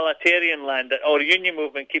 The egalitarian land that our union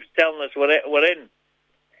movement keeps telling us we're in.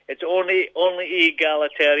 It's only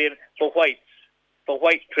egalitarian for whites, for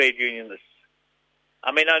white trade unionists.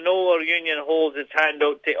 I mean, I know our union holds its hand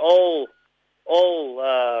out to all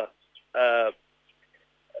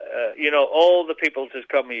the people to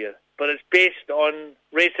come here, but it's based on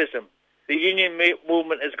racism. The union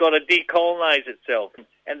movement has got to decolonize itself,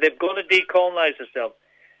 and they've got to decolonize itself.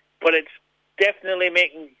 But it's definitely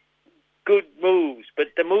making good moves,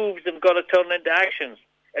 but the moves have got to turn into actions.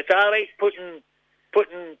 It's all right putting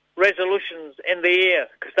resolutions in the air,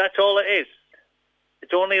 because that's all it is.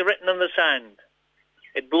 It's only written in the sand.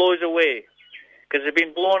 It blows away, because it's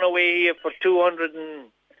been blown away here for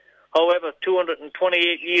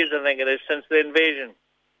 228 years, I think it is, since the invasion.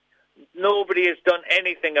 Nobody has done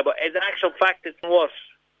anything about it. In actual fact, it's worse.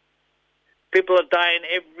 People are dying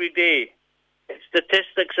every day.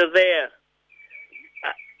 Statistics are there.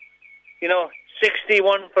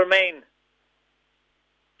 61 for men.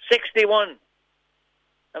 61.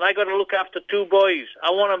 And I got to look after 2 boys.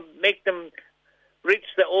 I want to make them reach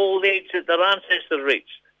the old age that their ancestors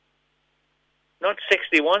reached. Not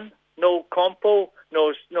 61. No compo,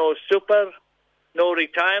 no super, no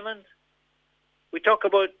retirement. We talk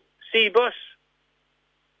about C-bus.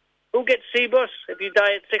 Who gets C-bus if you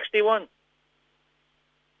die at 61?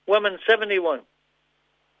 Women 71.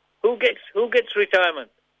 Who gets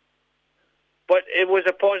retirement? But it was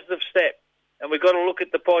a positive step, and we've got to look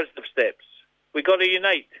at the positive steps. We've got to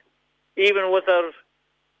unite, we've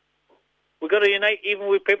got to unite even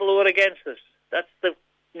with people who are against us. That's the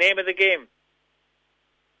name of the game.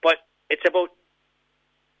 But it's about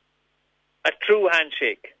a true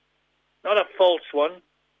handshake, not a false one.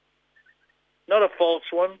 Not a false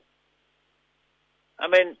one. I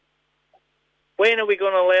mean, when are we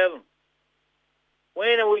going to learn?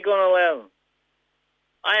 When are we going to learn?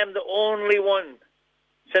 I am the only one,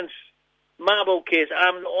 since Mabo case,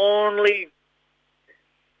 I'm the only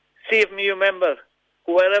CFMU member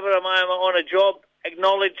who, wherever I'm on a job,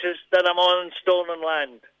 acknowledges that I'm on stolen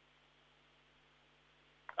land.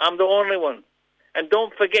 I'm the only one. And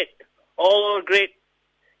don't forget, all our great,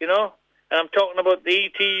 and I'm talking about the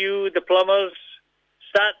ETU, the plumbers,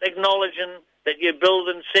 start acknowledging that you're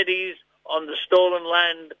building cities on the stolen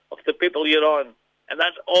land of the people you're on. And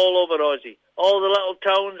that's all over Aussie. All the little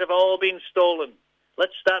towns have all been stolen.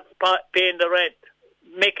 Let's start paying the rent,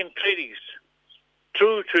 making treaties,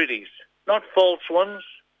 true treaties, not false ones.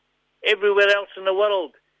 Everywhere else in the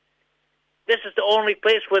world, this is the only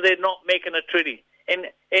place where they're not making a treaty. In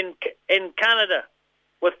Canada,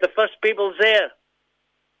 with the First Peoples there,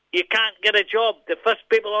 you can't get a job. The first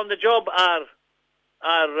people on the job are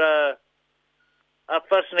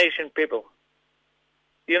First Nation people.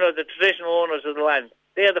 The traditional owners of the land.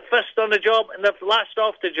 They are the first on the job and the last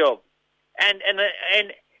off the job. And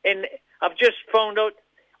I've just found out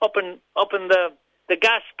up in the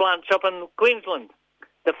gas plants up in Queensland,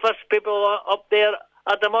 the first people up there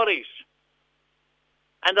are the Murrays.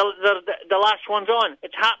 And the last one's on.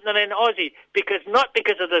 It's happening in Aussie not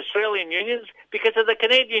because of the Australian unions, because of the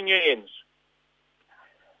Canadian unions.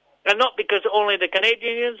 And not because only the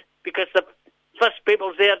Canadian unions, because the first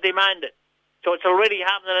peoples there demand it. So it's already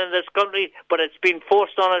happening in this country, but it's been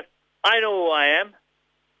forced on us. I know who I am.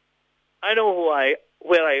 I know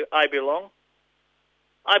where I belong.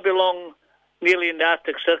 I belong nearly in the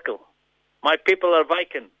Arctic Circle. My people are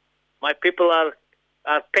Viking. My people are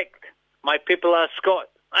Pict. My people are Scot.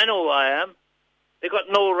 I know who I am. They've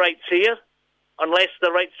got no rights here unless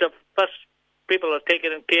the rights of first people are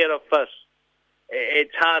taken care of first.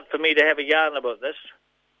 It's hard for me to have a yarn about this,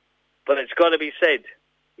 but it's got to be said.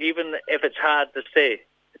 Even if it's hard to say,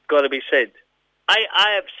 it's got to be said.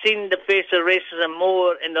 I have seen the face of racism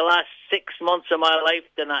more in the last 6 months of my life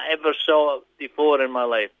than I ever saw before in my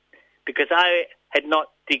life, because I had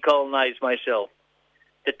not decolonized myself.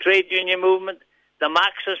 The trade union movement, the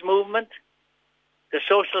Marxist movement, the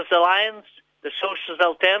Socialist Alliance, the Socialist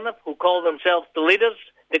Alternative, who call themselves the leaders,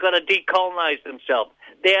 they've got to decolonise themselves.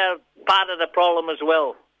 They are part of the problem as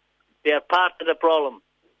well. They are part of the problem.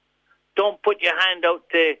 Don't put your hand out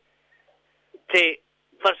to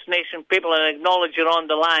First Nation people and acknowledge you're on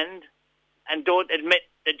the land, and don't admit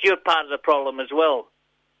that you're part of the problem as well.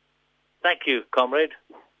 Thank you, comrade,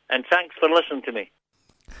 and thanks for listening to me.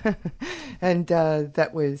 And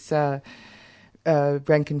that was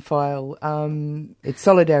Rank and File. It's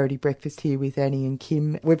Solidarity Breakfast here with Annie and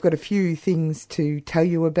Kim. We've got a few things to tell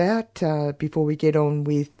you about before we get on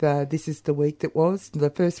with This Is the Week That Was. The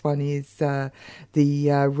first one is the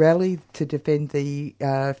rally to defend the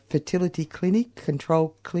fertility clinic,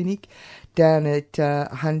 control clinic, down at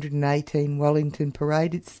 118 Wellington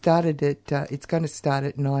Parade. It started at. It's going to start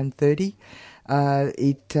at 9:30.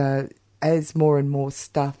 As more and more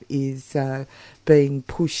stuff is being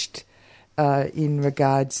pushed in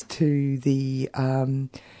regards to the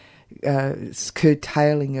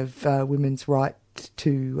curtailing of women's right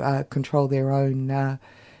to control their own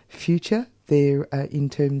future, in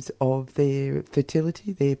terms of their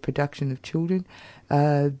fertility, their production of children,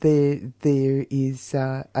 there is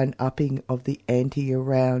an upping of the ante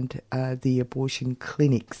around the abortion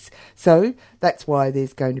clinics. So that's why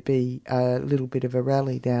there's going to be a little bit of a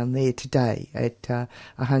rally down there today at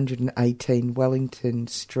 118 Wellington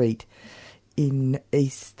Street in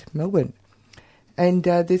East Melbourne. And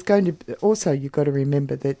there's going to also, you've got to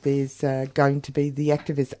remember that there's going to be the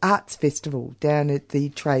Activist Arts Festival down at the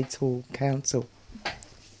Trades Hall Council.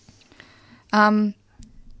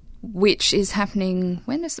 Which is happening,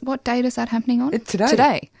 what date is that happening on? It's today.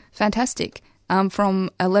 Today. Fantastic.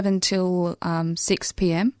 From 11 till 6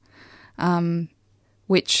 p.m,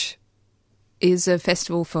 which is a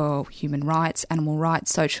festival for human rights, animal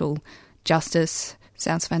rights, social justice.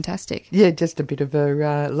 Sounds fantastic. Yeah, just a bit of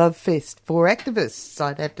a love fest for activists,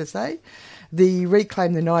 I'd have to say. The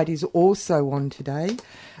Reclaim the Night is also on today.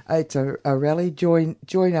 It's a rally. Join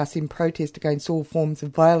us in protest against all forms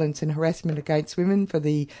of violence and harassment against women for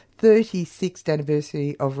the 36th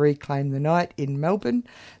anniversary of Reclaim the Night in Melbourne.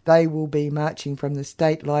 They will be marching from the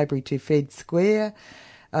State Library to Fed Square.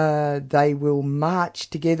 They will march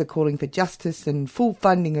together calling for justice and full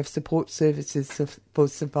funding of support services for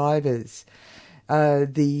survivors.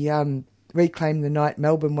 The Reclaim the Night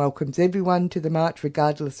Melbourne welcomes everyone to the march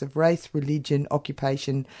regardless of race, religion,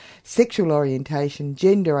 occupation, sexual orientation,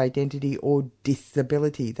 gender identity or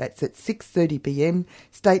disability. That's at 6:30 p.m,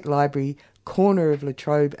 State Library, corner of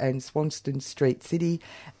Latrobe and Swanston Street City,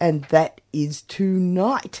 and that is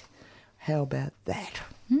tonight. How about that?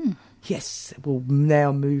 Yes, we'll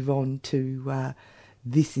now move on to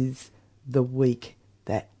This Is the Week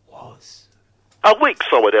That Was. A weak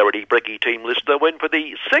Solidarity Brekkie team listener when for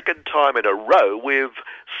the second time in a row we've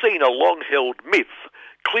seen a long-held myth,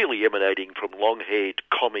 clearly emanating from long-haired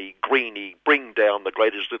commie Greenie, bring down the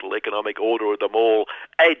greatest little economic order of them all,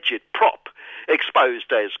 agit-prop,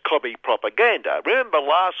 exposed as commie propaganda. Remember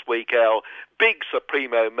last week our big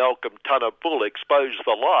Supremo Malcolm Turnbull exposed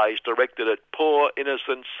the lies directed at poor,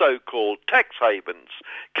 innocent, so-called tax havens,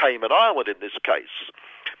 Cayman Island in this case.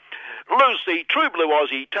 Lucy, true blue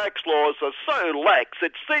Aussie tax laws are so lax,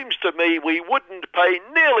 it seems to me we wouldn't pay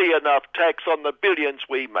nearly enough tax on the billions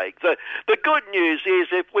we make. The good news is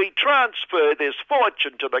if we transfer this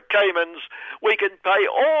fortune to the Caymans, we can pay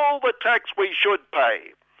all the tax we should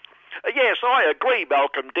pay. Yes, I agree,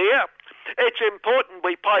 Malcolm dear. It's important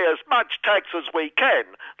we pay as much tax as we can,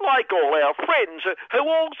 like all our friends who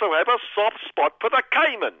also have a soft spot for the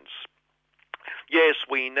Caymans. Yes,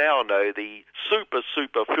 we now know the super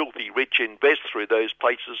filthy rich invest through those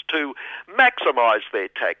places to maximise their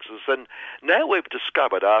taxes, and now we've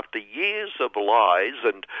discovered after years of lies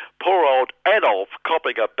and poor old Adolf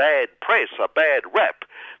copping a bad press, a bad rap,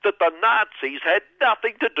 that the Nazis had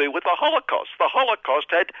nothing to do with the Holocaust. The Holocaust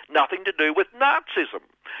had nothing to do with Nazism.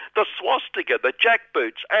 The swastika, the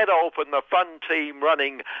jackboots, Adolf and the fun team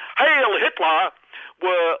running Hail Hitler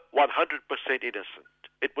were 100% innocent.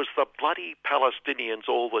 It was the bloody Palestinians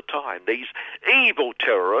all the time, these evil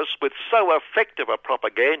terrorists with so effective a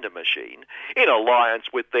propaganda machine, in alliance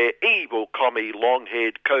with their evil commie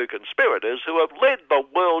long-haired co-conspirators who have led the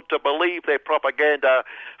world to believe their propaganda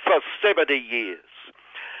for 70 years.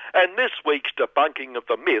 And this week's debunking of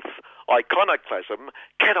the myth, iconoclasm,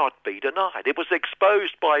 cannot be denied. It was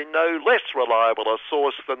exposed by no less reliable a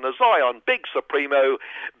source than the Zion Big Supremo,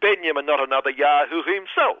 Benjamin Not Another Yahoo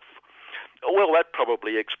himself. Well, that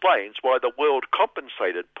probably explains why the world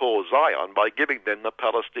compensated poor Zion by giving them the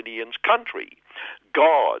Palestinians' country.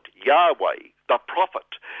 God, Yahweh, the prophet,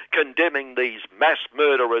 condemning these mass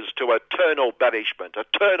murderers to eternal banishment,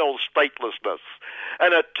 eternal statelessness,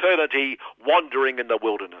 and eternity wandering in the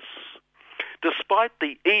wilderness. Despite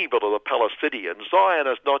the evil of the Palestinians, Zion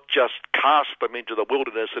has not just cast them into the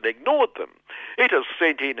wilderness and ignored them. It has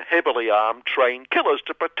sent in heavily armed trained killers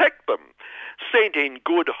to protect them, sent in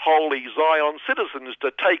good, holy Zion citizens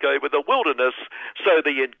to take over the wilderness so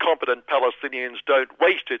the incompetent Palestinians don't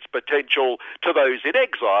waste its potential to those in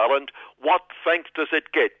exile. And what thanks does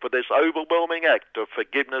it get for this overwhelming act of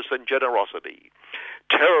forgiveness and generosity?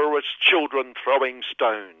 Terrorist children throwing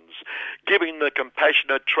stones, giving the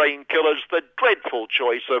compassionate trained killers the dreadful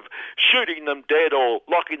choice of shooting them dead or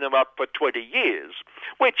locking them up for 20 years,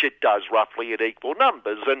 which it does roughly in equal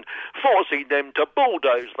numbers, and forcing them to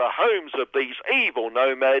bulldoze the homes of these evil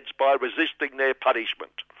nomads by resisting their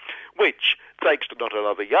punishment, which, thanks to not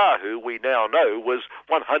another Yahoo, we now know was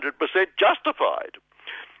 100% justified.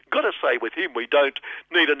 Got to say, with him, we don't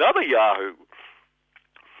need another Yahoo.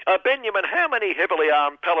 Benjamin, how many heavily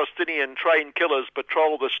armed Palestinian trained killers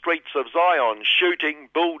patrol the streets of Zion, shooting,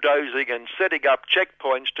 bulldozing and setting up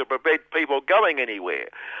checkpoints to prevent people going anywhere,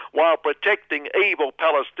 while protecting evil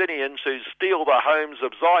Palestinians who steal the homes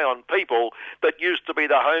of Zion people that used to be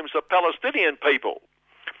the homes of Palestinian people?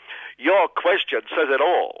 Your question says it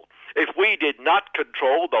all. If we did not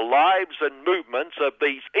control the lives and movements of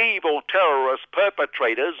these evil terrorist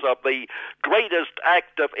perpetrators of the greatest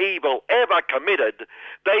act of evil ever committed,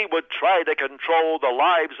 they would try to control the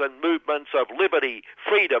lives and movements of liberty,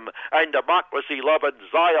 freedom, and democracy-loving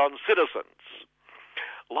Zion citizens.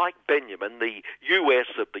 Like Benjamin, the US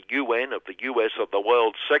of the UN, of the US of the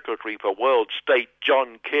World Secretary for World State,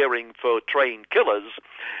 John Caring for Trained Killers,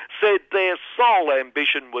 said their sole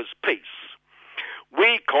ambition was peace.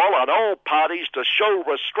 We call on all parties to show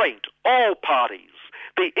restraint, all parties,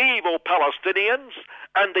 the evil Palestinians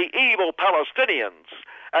and the evil Palestinians.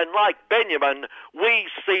 And like Benjamin, we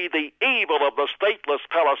see the evil of the stateless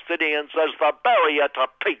Palestinians as the barrier to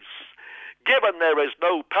peace. Given there is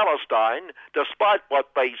no Palestine, despite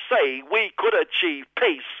what they say, we could achieve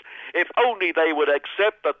peace if only they would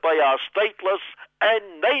accept that they are stateless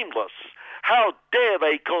and nameless. How dare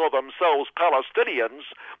they call themselves Palestinians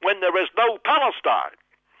when there is no Palestine?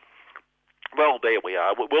 Well, there we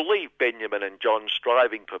are. We'll leave Benjamin and John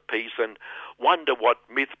striving for peace and wonder what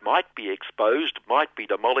myth might be exposed, might be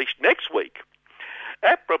demolished next week.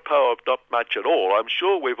 Apropos of not much at all, I'm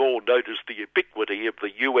sure we've all noticed the ubiquity of the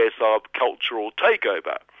US of cultural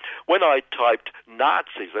takeover. When I typed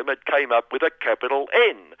Nazism, it came up with a capital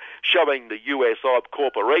N, showing the US of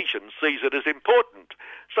corporation sees it as important.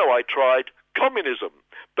 So I tried communism,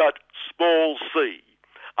 but small c,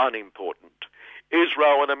 unimportant.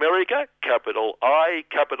 Israel and America, capital I,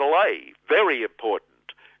 capital A, very important.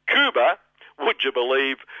 Cuba, would you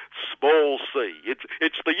believe, small c.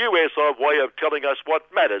 It's the US of way of telling us what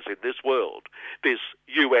matters in this world, this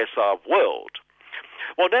US of world.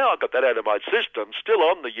 Well, now I've got that out of my system, still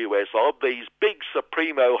on the US of, these big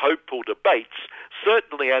supremo hopeful debates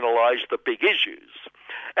certainly analysed the big issues.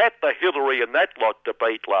 At the Hillary and that lot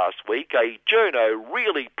debate last week, a journo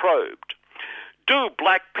really probed. Do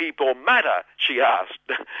black people matter, she asked.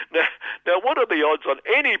 Now, what are the odds on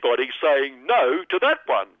anybody saying no to that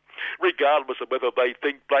one, regardless of whether they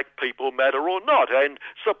think black people matter or not? And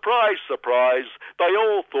surprise, surprise, they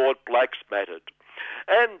all thought blacks mattered.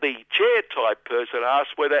 And the chair-type person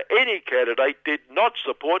asked whether any candidate did not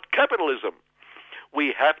support capitalism.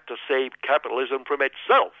 We have to save capitalism from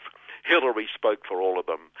itself. Hillary spoke for all of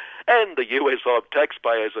them. And the US of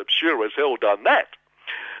taxpayers have sure as hell done that.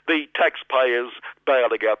 The taxpayers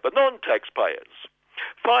bailing out the non-taxpayers.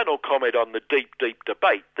 Final comment on the deep, deep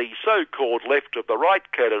debate. The so-called left of the right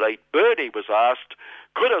candidate, Bernie, was asked,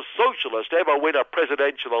 could a socialist ever win a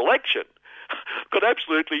presidential election? Got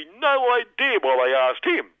absolutely no idea why they asked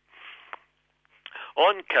him.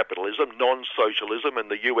 On capitalism, non-socialism in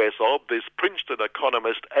the US of, this Princeton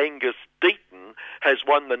economist Angus Deaton has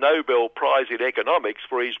won the Nobel Prize in Economics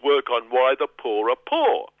for his work on why the poor are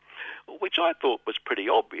poor, which I thought was pretty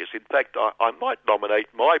obvious. In fact, I might nominate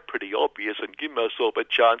my pretty obvious and give myself a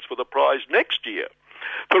chance for the prize next year.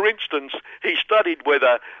 For instance, he studied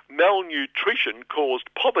whether malnutrition caused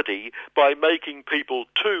poverty by making people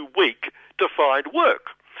too weak to find work,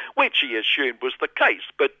 which he assumed was the case,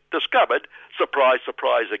 but discovered, surprise,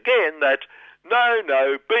 surprise again, that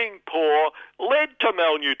no, being poor led to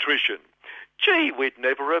malnutrition. Gee, we'd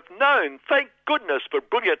never have known. Thank goodness for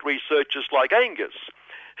brilliant researchers like Angus.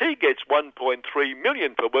 He gets $1.3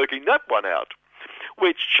 million for working that one out,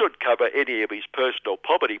 which should cover any of his personal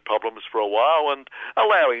poverty problems for a while and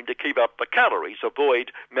allow him to keep up the calories,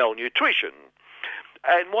 avoid malnutrition.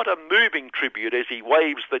 And what a moving tribute as he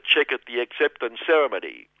waves the cheque at the acceptance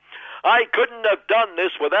ceremony. I couldn't have done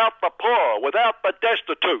this without the poor, without the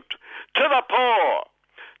destitute. To the poor!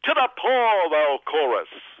 To the poor, they'll chorus.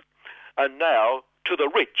 And now, to the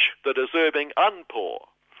rich, the deserving unpoor.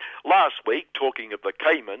 Last week, talking of the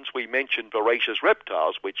caimans, we mentioned voracious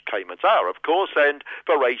reptiles, which caimans are, of course, and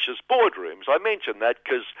voracious boardrooms. I mentioned that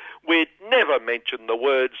because we'd never mentioned the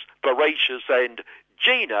words voracious and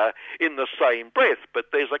Gina in the same breath, but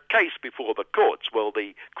there's a case before the courts, well,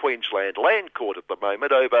 the Queensland Land Court at the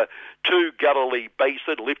moment, over two Galilee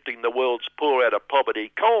Basin lifting the world's poor out of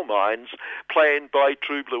poverty coal mines planned by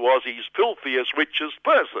True Blue Aussie's filthiest, richest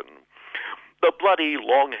person. The bloody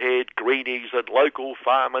long-haired greenies and local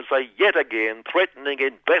farmers are yet again threatening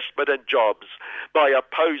investment and jobs by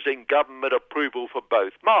opposing government approval for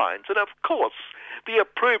both mines. And of course, the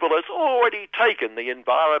approval has already taken the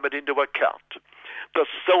environment into account. The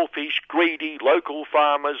selfish, greedy local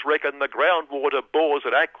farmers reckon the groundwater bores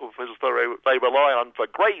and aquifers they rely on for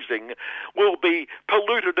grazing will be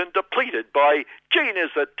polluted and depleted by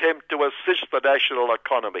Gina's attempt to assist the national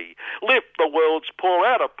economy, lift the world's poor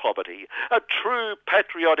out of poverty, a true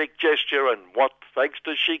patriotic gesture, and what thanks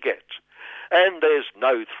does she get? And there's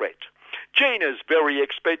no threat. Gina's very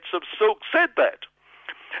expensive silk said that.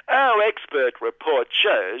 Our expert report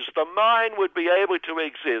shows the mine would be able to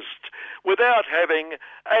exist without having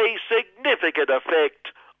a significant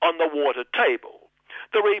effect on the water table.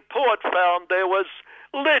 The report found there was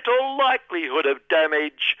little likelihood of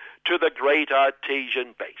damage to the Great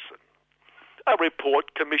Artesian Basin. A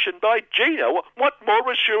report commissioned by Gina. What more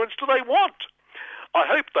assurance do they want? I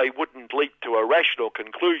hope they wouldn't leap to irrational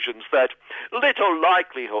conclusions that little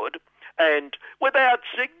likelihood and without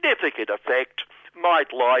significant effect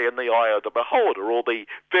might lie in the eye of the beholder, or the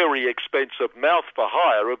very expensive mouth for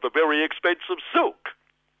hire of the very expensive silk.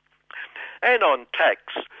 And on tax,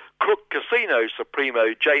 Cook Casino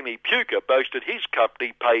Supremo Jamie Puker boasted his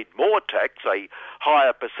company paid more tax, a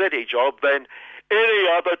higher percentage of, than any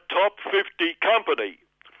other top 50 company.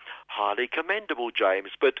 Highly commendable,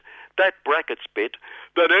 James, but that brackets bit,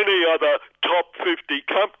 that any other top 50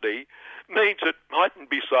 company, means it mightn't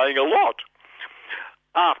be saying a lot.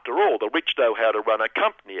 After all, the rich know how to run a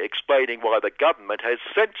company, explaining why the government has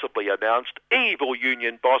sensibly announced evil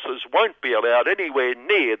union bosses won't be allowed anywhere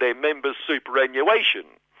near their members' superannuation.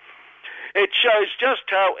 It shows just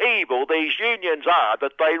how evil these unions are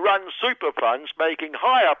that they run super funds making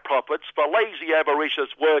higher profits for lazy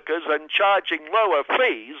avaricious workers and charging lower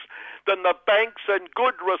fees than the banks and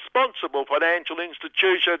good responsible financial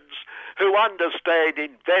institutions who understand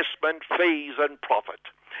investment, fees and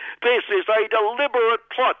profit. This is a deliberate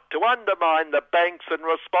plot to undermine the banks and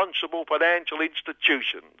responsible financial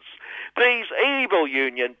institutions. These evil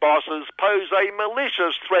union bosses pose a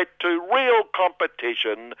malicious threat to real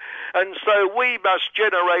competition, and so we must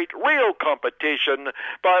generate real competition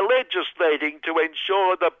by legislating to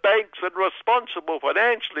ensure the banks and responsible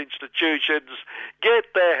financial institutions get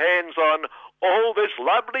their hands on all this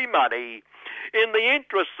lovely money in the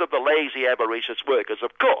interests of the lazy, avaricious workers,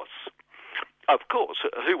 of course. Of course,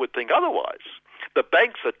 who would think otherwise? The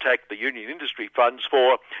banks attack the union industry funds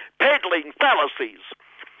for peddling fallacies.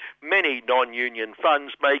 Many non-union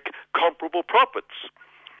funds make comparable profits.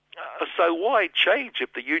 So why change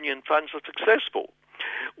if the union funds are successful?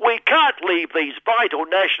 We can't leave these vital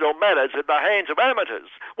national matters in the hands of amateurs.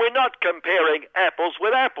 We're not comparing apples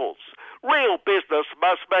with apples. Real business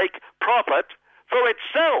must make profit for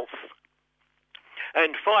itself.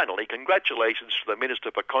 And finally, congratulations to the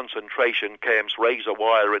Minister for Concentration Camps Razor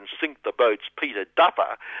Wire and Sink the Boats, Peter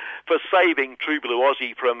Duffer, for saving True Blue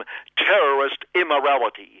Aussie from terrorist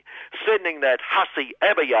immorality, sending that hussy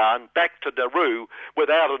Abayan back to Nauru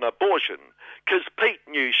without an abortion, because Pete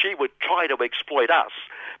knew she would try to exploit us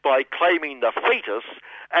by claiming the fetus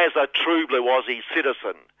as a True Blue Aussie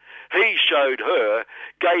citizen. He showed her,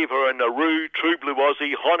 gave her a Nauru, True Blue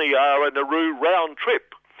Aussie, Honiara, and Nauru round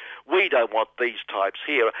trip. We don't want these types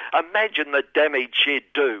here. Imagine the damage she'd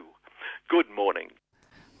do. Good morning.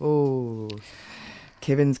 Oh,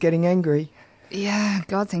 Kevin's getting angry. Yeah,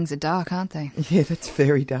 God, things are dark, aren't they? Yeah, that's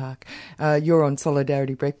very dark. You're on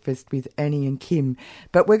Solidarity Breakfast with Annie and Kim,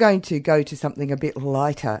 but we're going to go to something a bit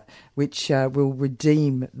lighter, which will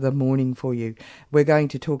redeem the morning for you. We're going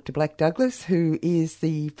to talk to Black Douglas, who is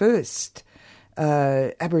the first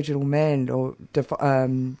Aboriginal man or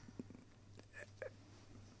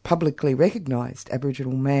publicly recognised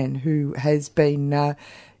Aboriginal man who has been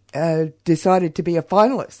decided to be a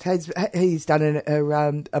finalist. He's done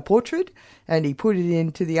a portrait and he put it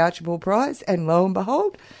into the Archibald Prize, and lo and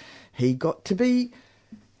behold, he got to be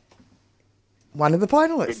one of the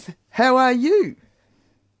finalists. How are you?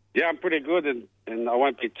 Yeah, I'm pretty good, and I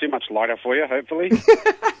won't be too much lighter for you, hopefully.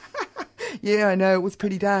 Yeah, I know. It was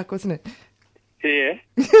pretty dark, wasn't it? Yeah.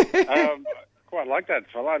 Quite like that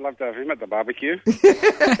fella. I'd love to have him at the barbecue.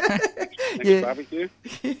 Next barbecue.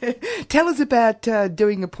 Yeah. Tell us about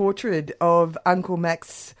doing a portrait of Uncle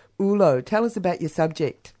Max Ulo. Tell us about your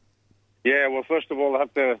subject. Yeah, well, first of all, I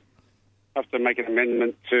have to make an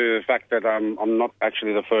amendment to the fact that I'm not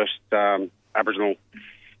actually the first Aboriginal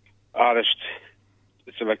artist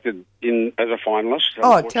selected in as a finalist.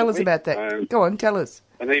 Oh, tell us about that. Go on, tell us.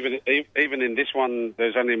 And even in this one,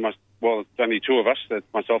 there's only two of us,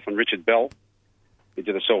 myself and Richard Bell. He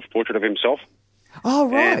did a self-portrait of himself. Oh,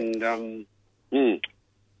 right.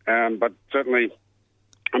 And but certainly,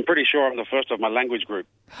 I'm pretty sure I'm the first of my language group.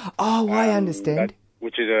 Oh, I understand.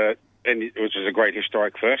 Which is a great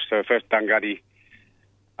historic first. So first Dunghutti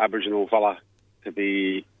Aboriginal fella to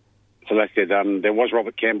be selected. There was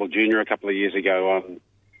Robert Campbell Jr. a couple of years ago,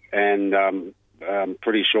 and I'm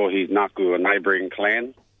pretty sure he's Ngaku, a neighbouring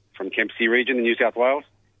clan from Kempsey region in New South Wales.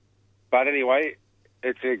 But anyway,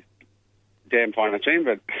 it's a damn fine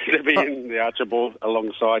achievement to be in the Archibald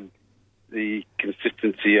alongside the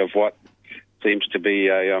consistency of what seems to be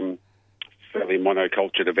a fairly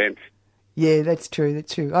monocultured event. Yeah, that's true.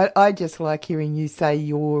 That's true. I just like hearing you say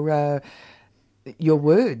your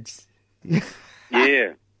words.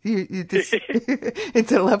 Yeah.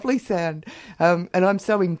 It's a lovely sound. And I'm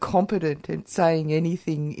so incompetent at saying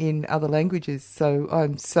anything in other languages, so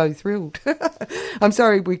I'm so thrilled. I'm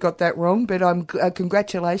sorry we got that wrong, but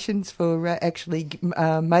congratulations for actually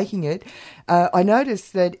making it. I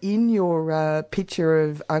noticed that in your picture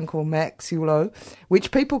of Uncle Max Ulo, which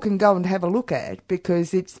people can go and have a look at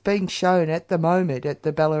because it's being shown at the moment at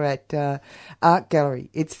the Ballarat Art Gallery.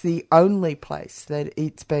 It's the only place that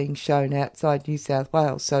it's being shown outside New South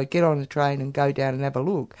Wales. So get on a train and go down and have a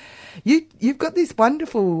look. You've got this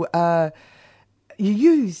wonderful. You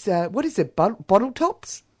use what is it? Bottle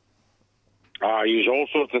tops. I use all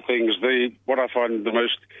sorts of things. What I find the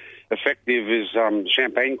most effective is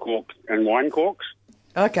champagne cork and wine corks.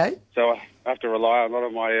 Okay. So I have to rely on a lot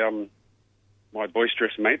of my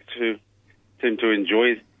boisterous mates who seem to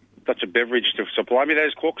enjoy such a beverage to supply me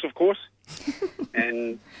those corks, of course.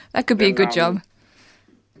 And that could be a good job.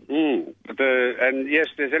 And yes,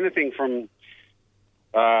 there's anything from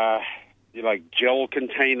like gel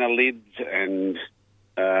container lids and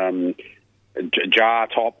jar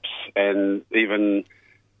tops, and even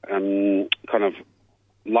kind of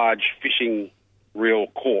large fishing reel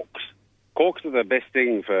corks. Corks are the best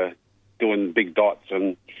thing for doing big dots,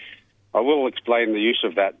 and I will explain the use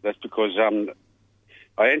of that. That's because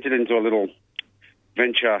I entered into a little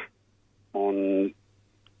venture on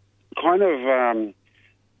kind of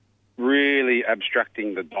really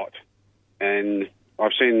abstracting the dot, and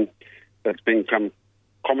I've seen that's become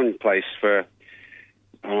commonplace for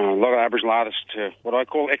a lot of Aboriginal artists to what I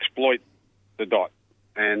call exploit the dot.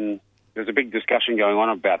 And there's a big discussion going on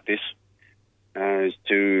about this as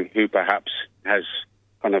to who perhaps has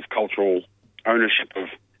kind of cultural ownership of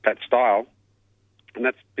that style. And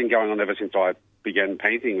that's been going on ever since I began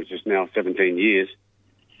painting, which is now 17 years.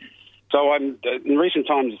 So in recent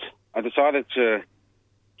times, I decided to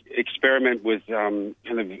experiment with kind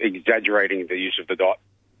of exaggerating the use of the dot.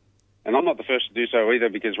 And I'm not the first to do so either,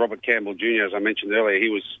 because Robert Campbell Jr., as I mentioned earlier, he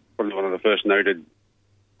was probably one of the first noted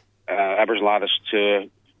Aboriginal artists to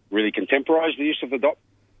really contemporise the use of the dot.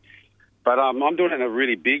 But I'm doing it in a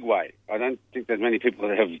really big way. I don't think there's many people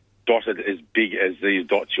that have dotted as big as these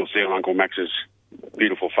dots you'll see on Uncle Max's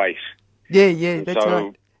beautiful face. Yeah, that's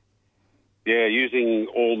right. Yeah, using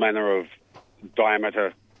all manner of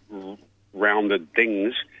diameter rounded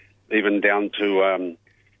things, even down to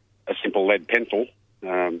a simple lead pencil,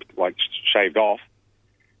 like shaved off.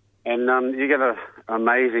 And you get an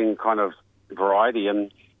amazing kind of variety.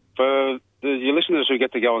 And for your listeners who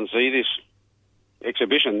get to go and see this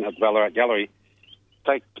exhibition at the Ballarat Gallery,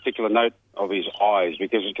 take particular note of his eyes,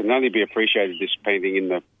 because it can only be appreciated, this painting, in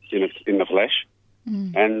the flesh.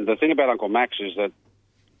 And the thing about Uncle Max is that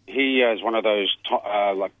he has one of those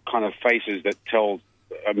like kind of faces that tell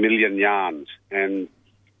a million yarns, and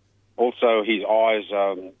also his eyes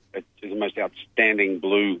are the most outstanding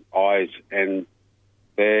blue eyes, and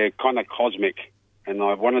they're kind of cosmic. And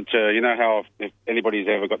I wanted to, how if anybody's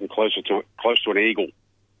ever gotten close to an eagle,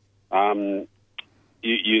 I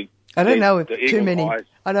don't know if too many. Eyes,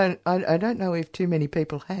 I don't know if too many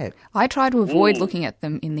people have. I try to avoid looking at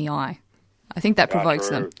them in the eye. I think that provokes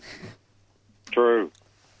them. True.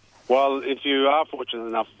 Well, if you are fortunate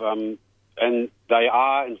enough, and they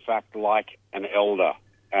are in fact like an elder,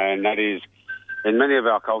 and that is in many of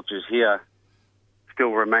our cultures here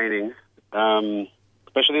still remaining.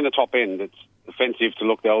 especially in the top end, it's offensive to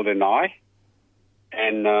look the older in the eye,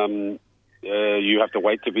 and you have to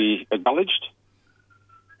wait to be acknowledged.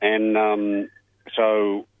 And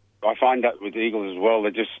so I find that with eagles as well,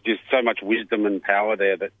 there's so much wisdom and power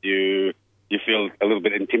there that you feel a little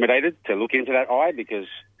bit intimidated to look into that eye because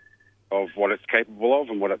of what it's capable of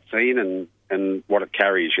and what it's seen and what it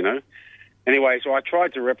carries, you know. Anyway, so I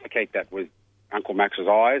tried to replicate that with Uncle Max's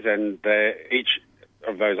eyes, and each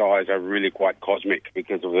of those eyes are really quite cosmic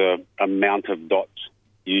because of the amount of dots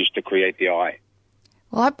used to create the eye.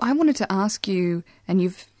 Well, I wanted to ask you, and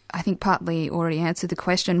you've, I think, partly already answered the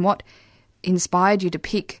question, what inspired you to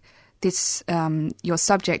pick this, your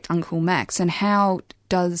subject, Uncle Max, and how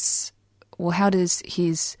does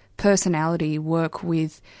his personality work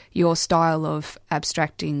with your style of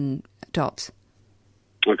abstracting dots?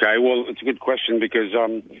 Okay, well, it's a good question because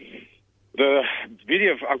the beauty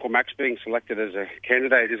of Uncle Max being selected as a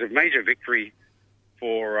candidate is a major victory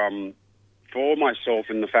for myself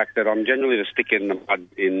in the fact that I'm generally the stick in the mud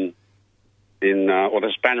or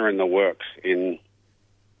the spanner in the works in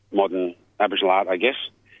modern Aboriginal art, I guess.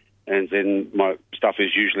 And then my stuff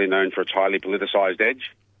is usually known for its highly politicised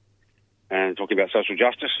edge and talking about social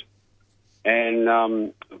justice.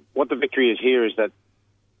 And what the victory is here is that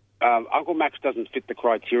Uncle Max doesn't fit the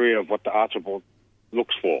criteria of what the Archibald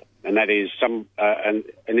looks for, and that is an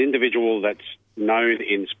individual that's known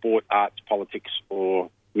in sport, arts, politics, or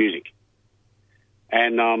music.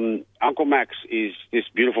 And Uncle Max is this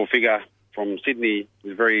beautiful figure from Sydney,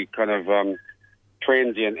 a very kind of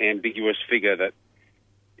transient, ambiguous figure that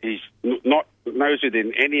he's not noted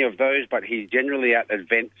in any of those, but he's generally at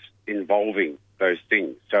events involving those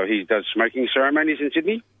things. So he does smoking ceremonies in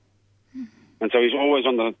Sydney. And so he's always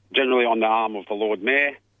generally on the arm of the Lord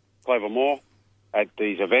Mayor, Clover Moore, at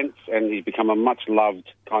these events, and he's become a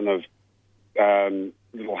much-loved kind of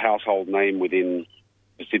little household name within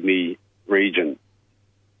the Sydney region.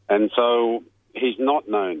 And so he's not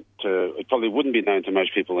known to, it probably wouldn't be known to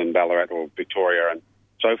most people in Ballarat or Victoria and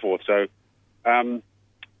so forth. So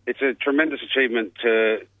it's a tremendous achievement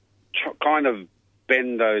to kind of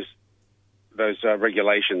bend those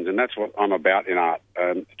regulations, and that's what I'm about in art.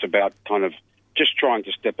 It's about kind of just trying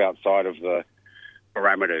to step outside of the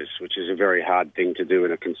parameters, which is a very hard thing to do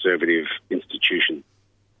in a conservative institution.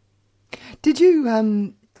 Did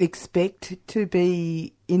you expect to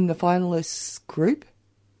be in the finalists group?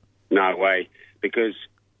 No way, because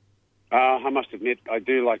I must admit I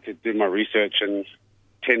do like to do my research and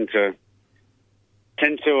tend to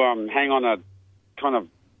hang on a kind of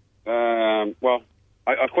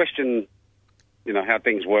I question, you know, how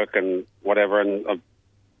things work and whatever, and I've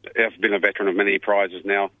been a veteran of many prizes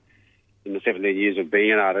now in the 17 years of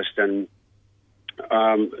being an artist, and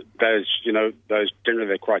those generally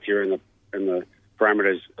the criteria and the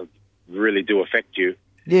parameters really do affect you.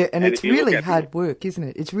 Yeah, and it's really hard work, isn't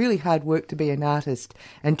it? It's really hard work to be an artist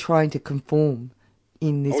and trying to conform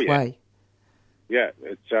in this way. Yeah,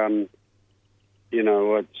 it's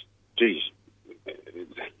geez,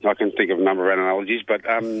 I can think of a number of analogies, but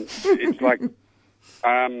it's like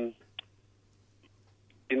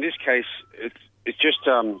in this case, it's just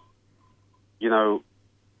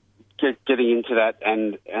getting into that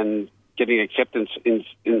and getting acceptance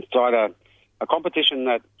inside a competition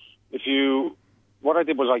that what I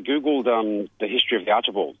did was I Googled the history of the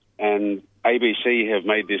Archibald, and ABC have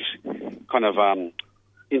made this kind of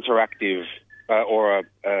interactive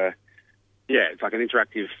it's like an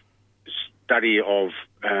interactive study of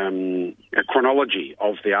a chronology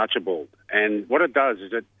of the Archibald. And what it does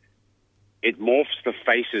is it morphs the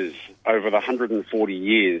faces over the 140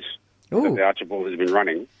 years that the Archibald has been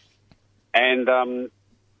running, and then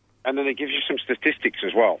it gives you some statistics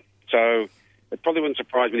as well. So it probably wouldn't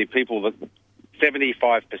surprise many people that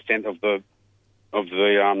 75% of the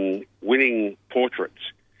winning portraits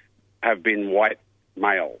have been white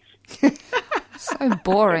males. So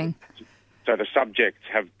boring. So the subjects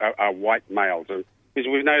are white males. Because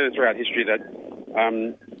we know that throughout history that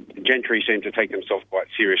gentry seem to take themselves quite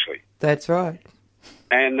seriously. That's right.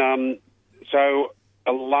 And so,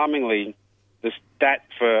 alarmingly, the stat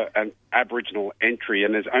for an Aboriginal entry,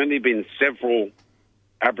 and there's only been several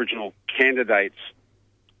Aboriginal candidates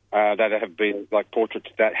that have been, like, portraits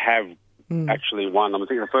that have actually won. I'm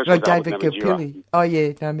thinking the first one was David Gilpilly. Oh, yeah,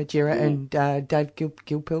 Namatjira and Dave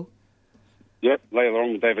Gilpill. Yep, later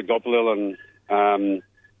on with David Gilpilly, and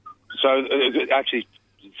so actually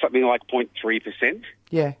something like 0.3%.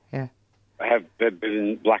 Yeah. Have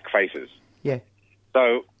been black faces. Yeah.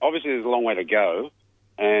 So obviously there's a long way to go,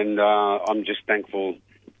 and I'm just thankful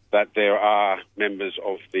that there are members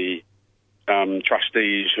of the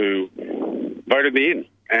trustees who voted me in,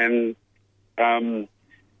 and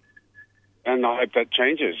and I hope that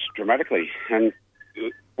changes dramatically. And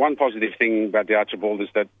one positive thing about the Archibald is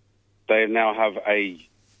that they now have a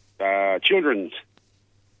children's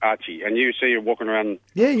Archie, and you see you're walking around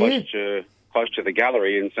close to the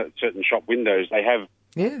gallery in certain shop windows. They have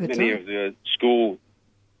many of the school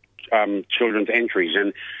children's entries,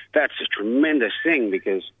 and that's a tremendous thing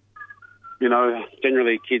because, you know,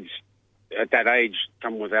 generally kids at that age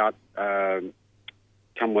come without a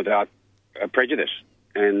prejudice,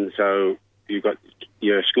 and so you've got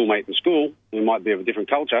your schoolmate in school who might be of a different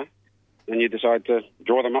culture, and you decide to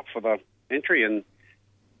draw them up for the entry, and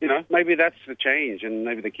you know, maybe that's the change, and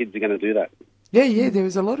maybe the kids are going to do that. Yeah, there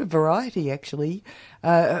was a lot of variety, actually.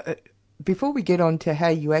 Before we get on to how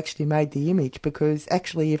you actually made the image, because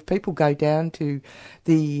actually if people go down to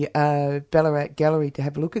the Ballarat Gallery to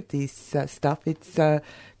have a look at this stuff, it's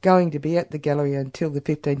going to be at the gallery until the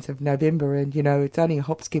 15th of November, and, you know, it's only a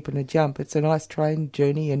hop, skip and a jump. It's a nice train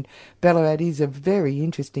journey, and Ballarat is a very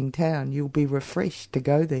interesting town. You'll be refreshed to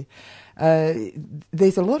go there.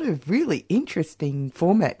 There's a lot of really interesting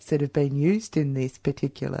formats that have been used in this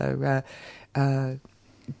particular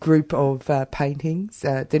group of paintings.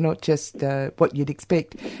 They're not just what you'd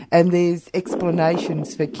expect. And there's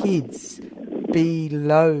explanations for kids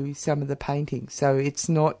below some of the paintings. So it's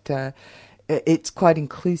not... it's quite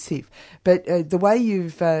inclusive. But the way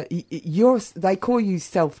they call you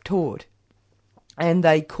self-taught, and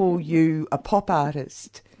they call you a pop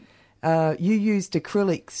artist. You used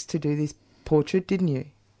acrylics to do this portrait, didn't you?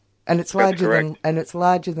 And it's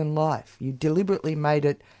larger than life. You deliberately made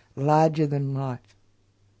it larger than life.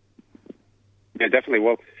 Yeah, definitely.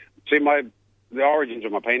 Well, see, the origins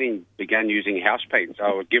of my painting began using house paints.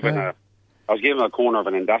 I was given a corner of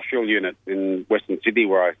an industrial unit in Western Sydney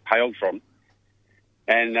where I hailed from,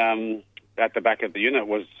 and at the back of the unit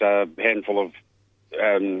was a handful of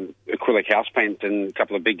acrylic house paint and a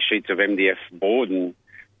couple of big sheets of MDF board, and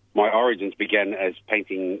my origins began as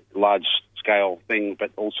painting large-scale things,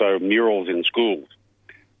 but also murals in schools.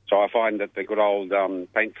 So I find that the good old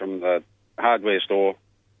paint from the hardware store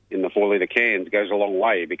in the 4-litre cans goes a long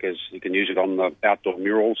way because you can use it on the outdoor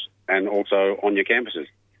murals and also on your canvases.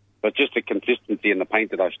 But just the consistency in the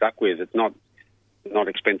paint that I stuck with, it's not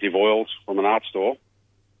expensive oils from an art store.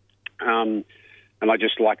 And I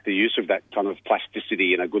just like the use of that kind of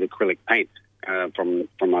plasticity in a good acrylic paint from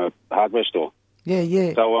a hardware store.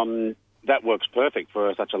 Yeah. So that works perfect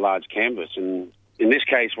for such a large canvas. And in this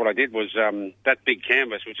case, what I did was that big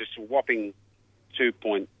canvas, which is a whopping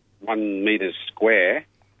 2.1 metres square,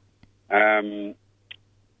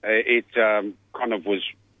 it kind of was,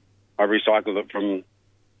 I recycled it from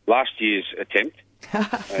last year's attempt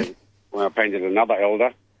when I painted another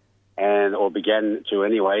elder, or began to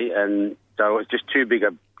anyway, and so it's just too big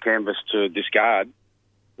a canvas to discard.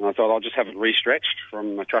 And I thought I'll just have it restretched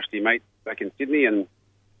from my trusty mate back in Sydney, and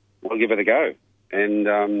we'll give it a go. And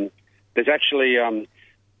there's actually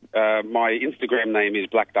my Instagram name is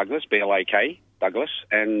Black Douglas, BLAK Douglas,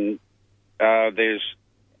 and there's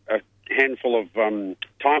a handful of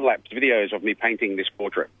time-lapse videos of me painting this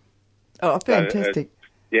portrait. Oh, fantastic.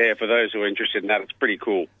 So, for those who are interested in that, it's pretty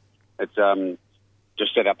cool. It's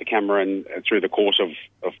just set up the camera and through the course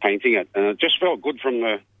of painting it, and it just felt good from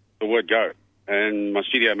the word go. And my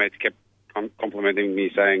studio mates kept complimenting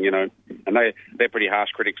me, saying, you know, and they're pretty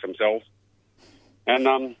harsh critics themselves, and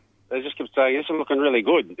they just kept saying, this is looking really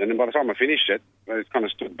good. And then by the time I finished it, I kind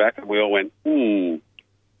of stood back and we all went,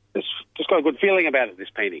 it's just got a good feeling about it, this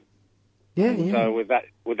painting. Yeah. So with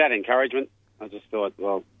that encouragement, I just thought,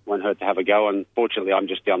 well, won't hurt to have a go. And fortunately, I'm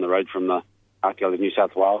just down the road from the Art Gallery of New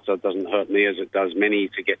South Wales, so it doesn't hurt me as it does many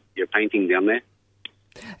to get your painting down there.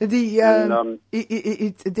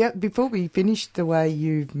 Before we finish the way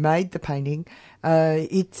you've made the painting,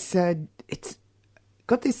 it's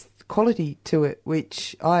got this quality to it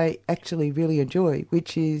which I actually really enjoy,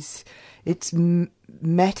 which is it's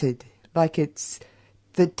matted, like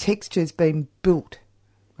the texture's been built,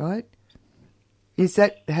 right? Is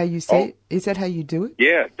that how you see it? Is that how you do it?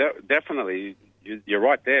 Yeah, definitely. You're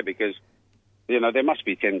right there, because you know there must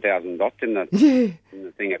be 10,000 dots in the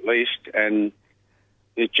thing at least, and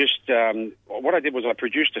it just what I did was I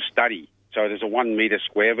produced a study. So there's a 1 metre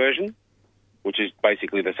square version, which is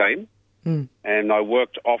basically the same, and I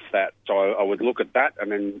worked off that. So I would look at that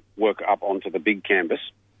and then work up onto the big canvas,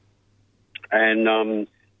 and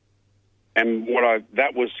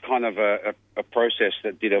that was kind of a process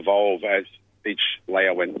that did evolve as each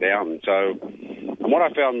layer went down. So what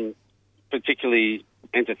I found particularly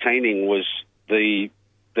entertaining was the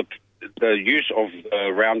use of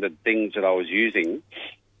the rounded things that I was using,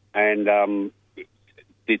 and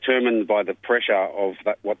determined by the pressure of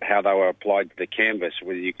how they were applied to the canvas,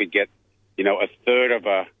 whether you could get a third of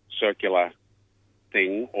a circular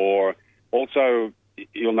thing, or also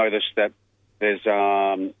you'll notice that there's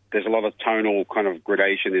a lot of tonal kind of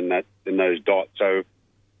gradation in those dots. So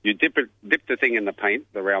you dip the thing in the paint,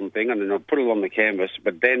 the round thing, and then I'll put it on the canvas.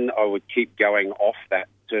 But then I would keep going off that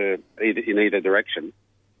in either direction,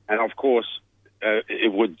 and of course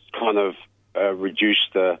it would kind of reduce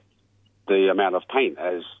the amount of paint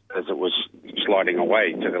as it was sliding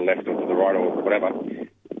away to the left or to the right or whatever.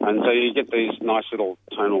 And so you get these nice little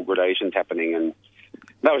tonal gradations happening, and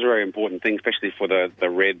that was a very important thing, especially for the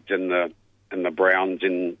reds and the browns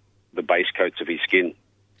in the base coats of his skin.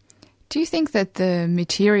 Do you think that the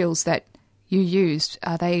materials that you used,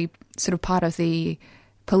 are they sort of part of the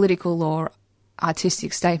political or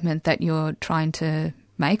artistic statement that you're trying to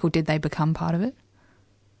make, or did they become part of it?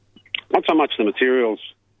 Not so much the materials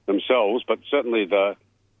themselves, but certainly the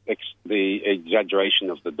exaggeration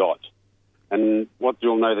of the dot. And what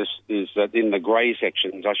you'll notice is that in the grey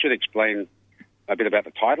sections, I should explain a bit about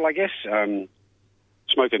the title, I guess.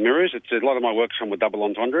 Smoke and mirrors. It's a lot of my work's come with double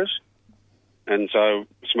entendres, and so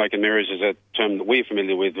smoke and mirrors is a term that we're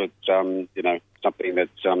familiar with. It's something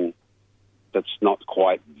that's not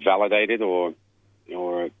quite validated or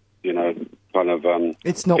kind of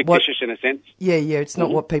it's not fictitious in a sense. Yeah, it's not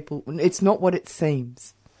what people. It's not what it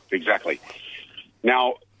seems. Exactly.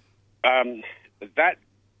 Now, that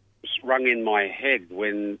rung in my head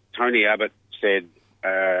when Tony Abbott said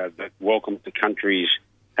that Welcome to Countries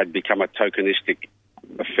had become a tokenistic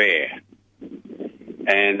affair.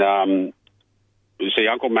 And you see,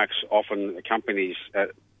 Uncle Max often accompanies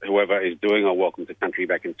whoever is doing a Welcome to Country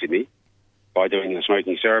back in Sydney by doing the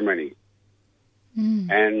smoking ceremony.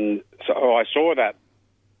 And so I saw that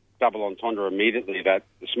double entendre immediately, that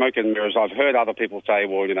the smoke and mirrors. I've heard other people say,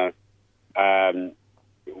 well,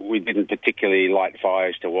 we didn't particularly light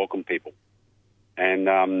fires to welcome people. And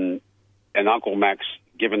Uncle Max,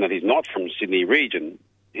 given that he's not from Sydney region,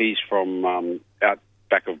 he's from out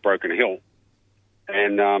back of Broken Hill.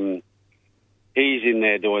 And he's in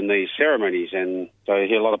there doing these ceremonies. And so I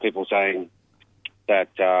hear a lot of people saying that,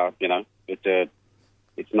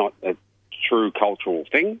 it's not a true cultural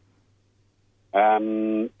thing.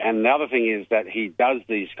 And the other thing is that he does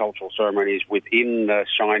these cultural ceremonies within the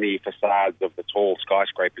shiny facades of the tall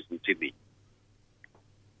skyscrapers in Sydney.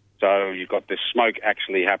 So you've got this smoke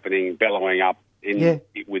actually happening, bellowing up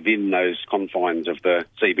within those confines of the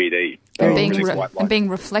CBD. And being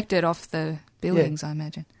reflected off the buildings, I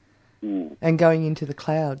imagine. And going into the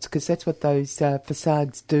clouds, because that's what those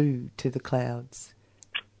facades do to the clouds.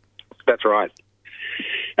 That's right.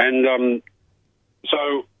 And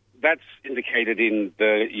so that's indicated in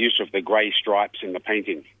the use of the grey stripes in the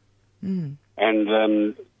painting.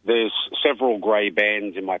 And there's several grey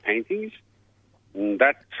bands in my paintings. And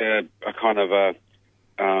that's a kind of a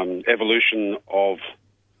evolution of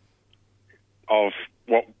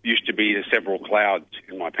what used to be the several clouds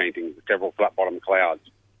in my paintings, the several flat-bottom clouds.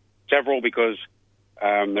 Several because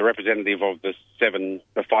they're representative of the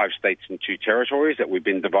 5 states and 2 territories that we've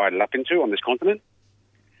been divided up into on this continent.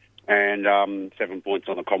 And 7 points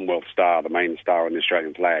on the Commonwealth Star, the main star on the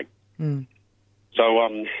Australian flag.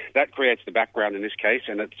 So that creates the background in this case,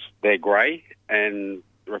 and they're grey and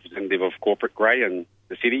representative of corporate grey and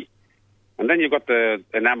the city. And then you've got the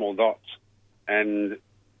enamel dots, and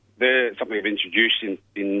they're something I've introduced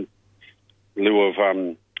in lieu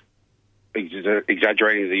of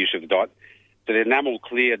exaggerating the use of the dot. So the enamel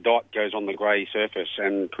clear dot goes on the grey surface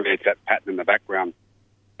and creates that pattern in the background.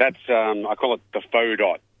 That's, I call it the faux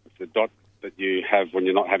dot. It's the dot that you have when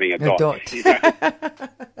you're not having a dot. You know?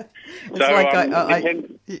 It's so, like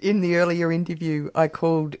in the earlier interview, I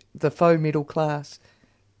called the faux middle class,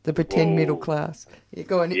 the pretend middle class. Yeah,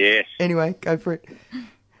 go on. Yes. Anyway, go for it.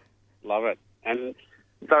 Love it. And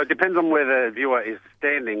so it depends on where the viewer is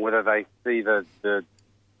standing, whether they see the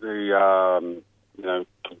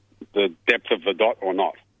depth of the dot or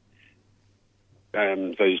not.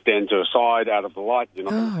 So you stand to a side out of the light, you're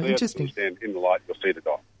not going to see interesting. it. You stand in the light, you'll see the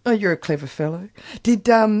dot. Oh, you're a clever fellow. Did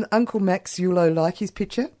Uncle Max Yulo like his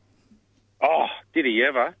picture? Oh, did he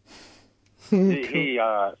ever? He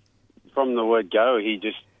from the word go,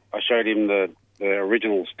 I showed him the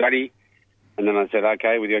original study, and then I said,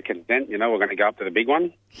 okay, with your consent, we're going to go up to the big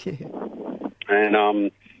one. Yeah.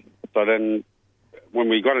 And so then when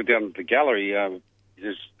we got it down to the gallery,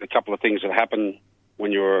 there's a couple of things that happen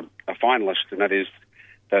when you're a finalist, and that is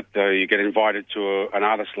that you get invited to an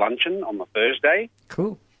artist luncheon on the Thursday.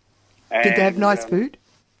 Cool. Did they have nice food?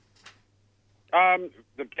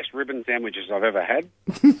 The best ribbon sandwiches I've ever had.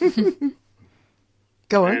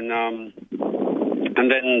 Go on.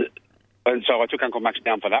 And so I took Uncle Max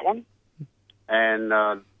down for that one. and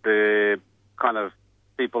the kind of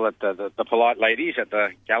people at the polite ladies at the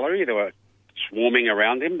gallery, they were swarming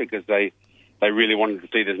around him because they really wanted to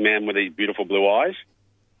see this man with these beautiful blue eyes,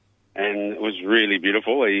 and it was really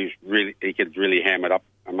beautiful. He could really ham it up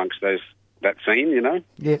amongst that scene, you know.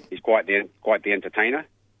 Yeah. He's quite the entertainer.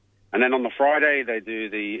 And then on the Friday they do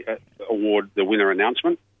the the winner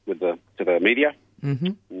announcement to the media.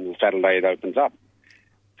 Mm-hmm. And Saturday it opens up.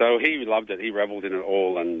 So he loved it. He revelled in it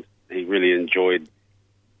all, and he really enjoyed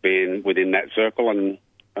being within that circle. And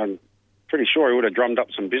I'm pretty sure he would have drummed up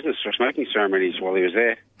some business for smoking ceremonies while he was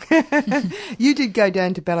there. You did go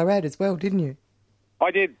down to Ballarat as well, didn't you?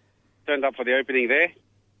 I did. Turned up for the opening there,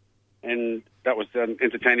 and that was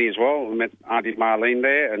entertaining as well. I met Auntie Marlene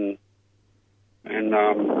there, and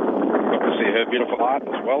got to see her beautiful art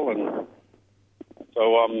as well, and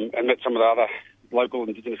so and met some of the other local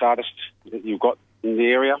Indigenous artists that you've got in the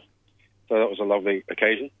area. So that was a lovely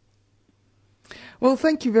occasion. Well,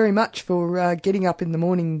 thank you very much for getting up in the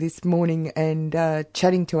morning this morning and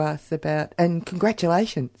chatting to us about, and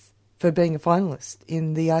congratulations for being a finalist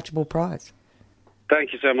in the Archibald Prize.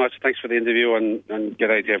 Thank you so much. Thanks for the interview, and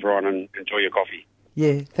g'day to everyone, and enjoy your coffee.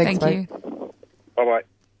 Yeah, thanks, Thank mate. you. Bye-bye.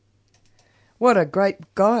 What a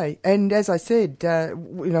great guy. And as I said,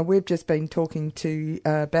 we've just been talking to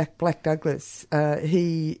Black Douglas.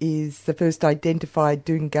 He is the first identified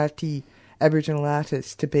Dunghutti Aboriginal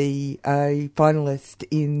artist to be a finalist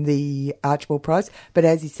in the Archibald Prize. But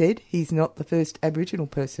as he said, he's not the first Aboriginal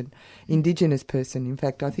person, Indigenous person. In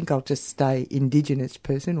fact, I think I'll just say Indigenous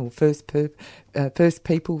person or First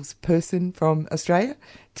Peoples person from Australia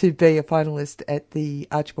to be a finalist at the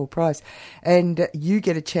Archibald Prize. And you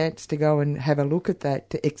get a chance to go and have a look at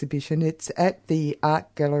that exhibition. It's at the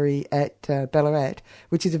Art Gallery at Ballarat,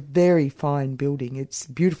 which is a very fine building. It's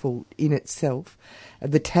beautiful in itself.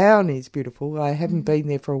 The town is beautiful. I haven't been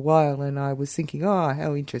there for a while, and I was thinking,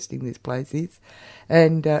 how interesting this place is.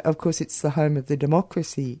 And, of course, it's the home of the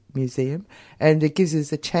Democracy Museum, and it gives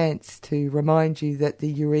us a chance to remind you that the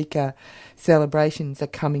Eureka celebrations are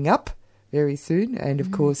coming up very soon, and, of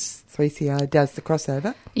course, 3CR does the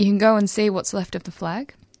crossover. You can go and see what's left of the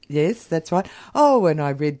flag. Yes, that's right. Oh, and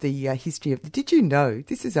I read the history of... Did you know?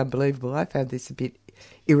 This is unbelievable. I found this a bit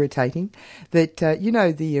irritating. That,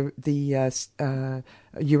 the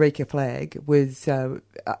Eureka flag was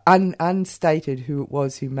unstated who it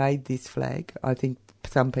was who made this flag. I think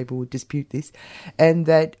some people would dispute this. And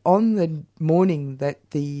that on the morning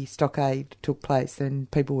that the stockade took place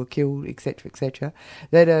and people were killed, etc.,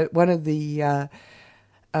 that one of the...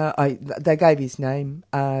 they gave his name.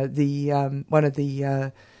 One of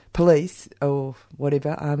the police or whatever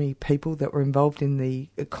army people that were involved in the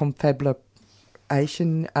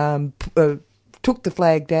confabulation took the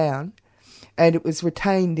flag down, and it was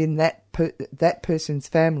retained in that person's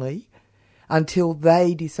family until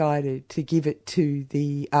they decided to give it to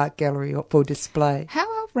the art gallery for display.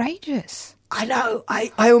 How outrageous! I know.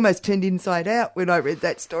 I almost turned inside out when I read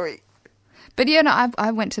that story. But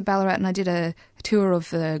I went to Ballarat and I did a tour of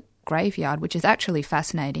the graveyard, which is actually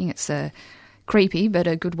fascinating. It's creepy, but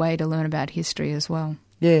a good way to learn about history as well.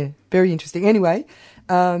 Yeah, very interesting. Anyway,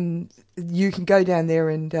 you can go down there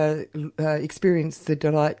and experience the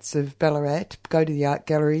delights of Ballarat. Go to the art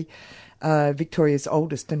gallery, Victoria's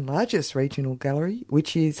oldest and largest regional gallery,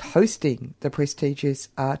 which is hosting the prestigious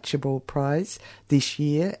Archibald Prize this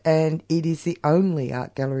year, and it is the only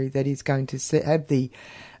art gallery that is going to have the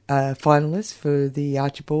finalists for the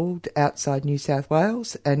Archibald outside New South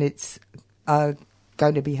Wales, and it's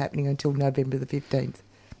going to be happening until November the 15th.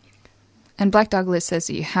 And Black Douglas says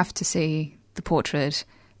that you have to see the portrait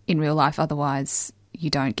in real life, otherwise you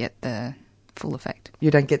don't get the full effect. You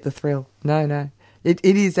don't get the thrill. No. It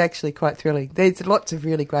is actually quite thrilling. There's lots of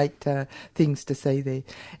really great things to see there.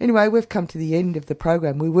 Anyway, we've come to the end of the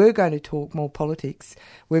program. We were going to talk more politics.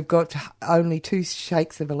 We've got only 2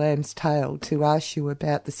 shakes of a lamb's tail to ask you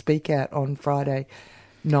about the speak out on Friday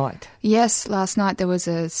night. Yes, last night there was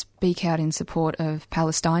a speak out in support of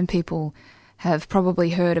Palestine. People have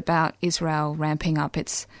probably heard about Israel ramping up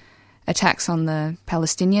its attacks on the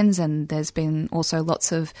Palestinians, and there's been also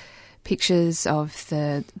lots of pictures of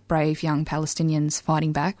the brave young Palestinians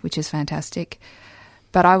fighting back, which is fantastic.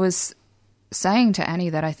 But I was saying to Annie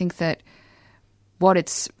that I think that what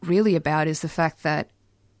it's really about is the fact that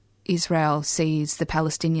Israel sees the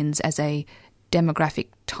Palestinians as a demographic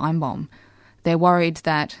time bomb. They're worried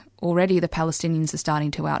that already the Palestinians are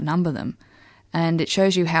starting to outnumber them. And it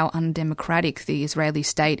shows you how undemocratic the Israeli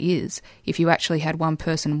state is. If you actually had one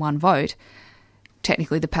person, one vote,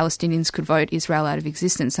 technically the Palestinians could vote Israel out of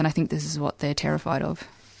existence, and I think this is what they're terrified of.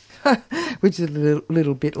 Which is a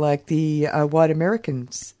little bit like the white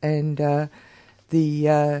Americans and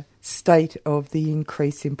the state of the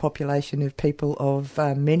increase in population of people of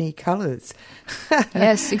many colours.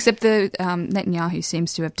 Yes, except the Netanyahu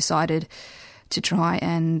seems to have decided to try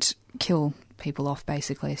and kill people off,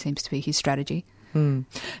 basically. It seems to be his strategy.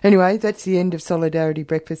 Anyway, that's the end of Solidarity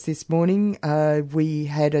Breakfast this morning. We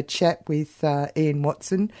had a chat with Ian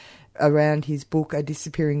Watson around his book A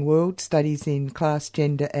Disappearing World, Studies in Class,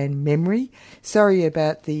 Gender and Memory. Sorry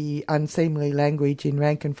about the unseemly language in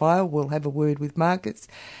rank and file. We'll have a word with Marcus.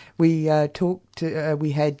 We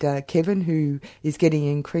we had Kevin, who is getting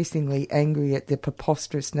increasingly angry at the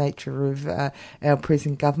preposterous nature of our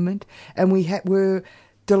present government. And we were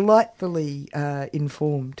delightfully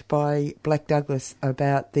informed by Black Douglas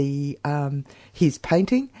about his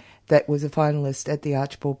painting that was a finalist at the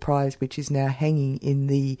Archibald Prize, which is now hanging in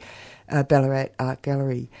the Ballarat Art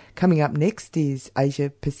Gallery. Coming up next is Asia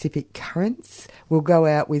Pacific Currents. We'll go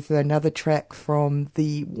out with another track from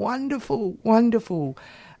the wonderful, wonderful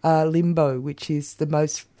Limbo, which is the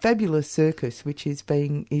most fabulous circus, which is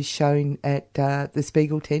shown at the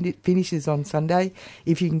Spiegel tent. It finishes on Sunday.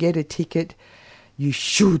 If you can get a ticket, you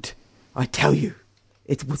should. I tell you,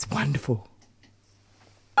 it was wonderful.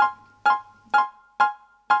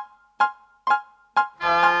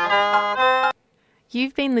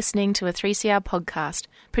 You've been listening to a 3CR podcast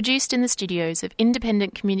produced in the studios of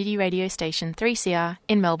independent community radio station 3CR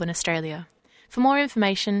in Melbourne, Australia. For more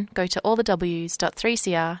information, go to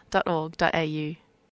allthews.3cr.org.au.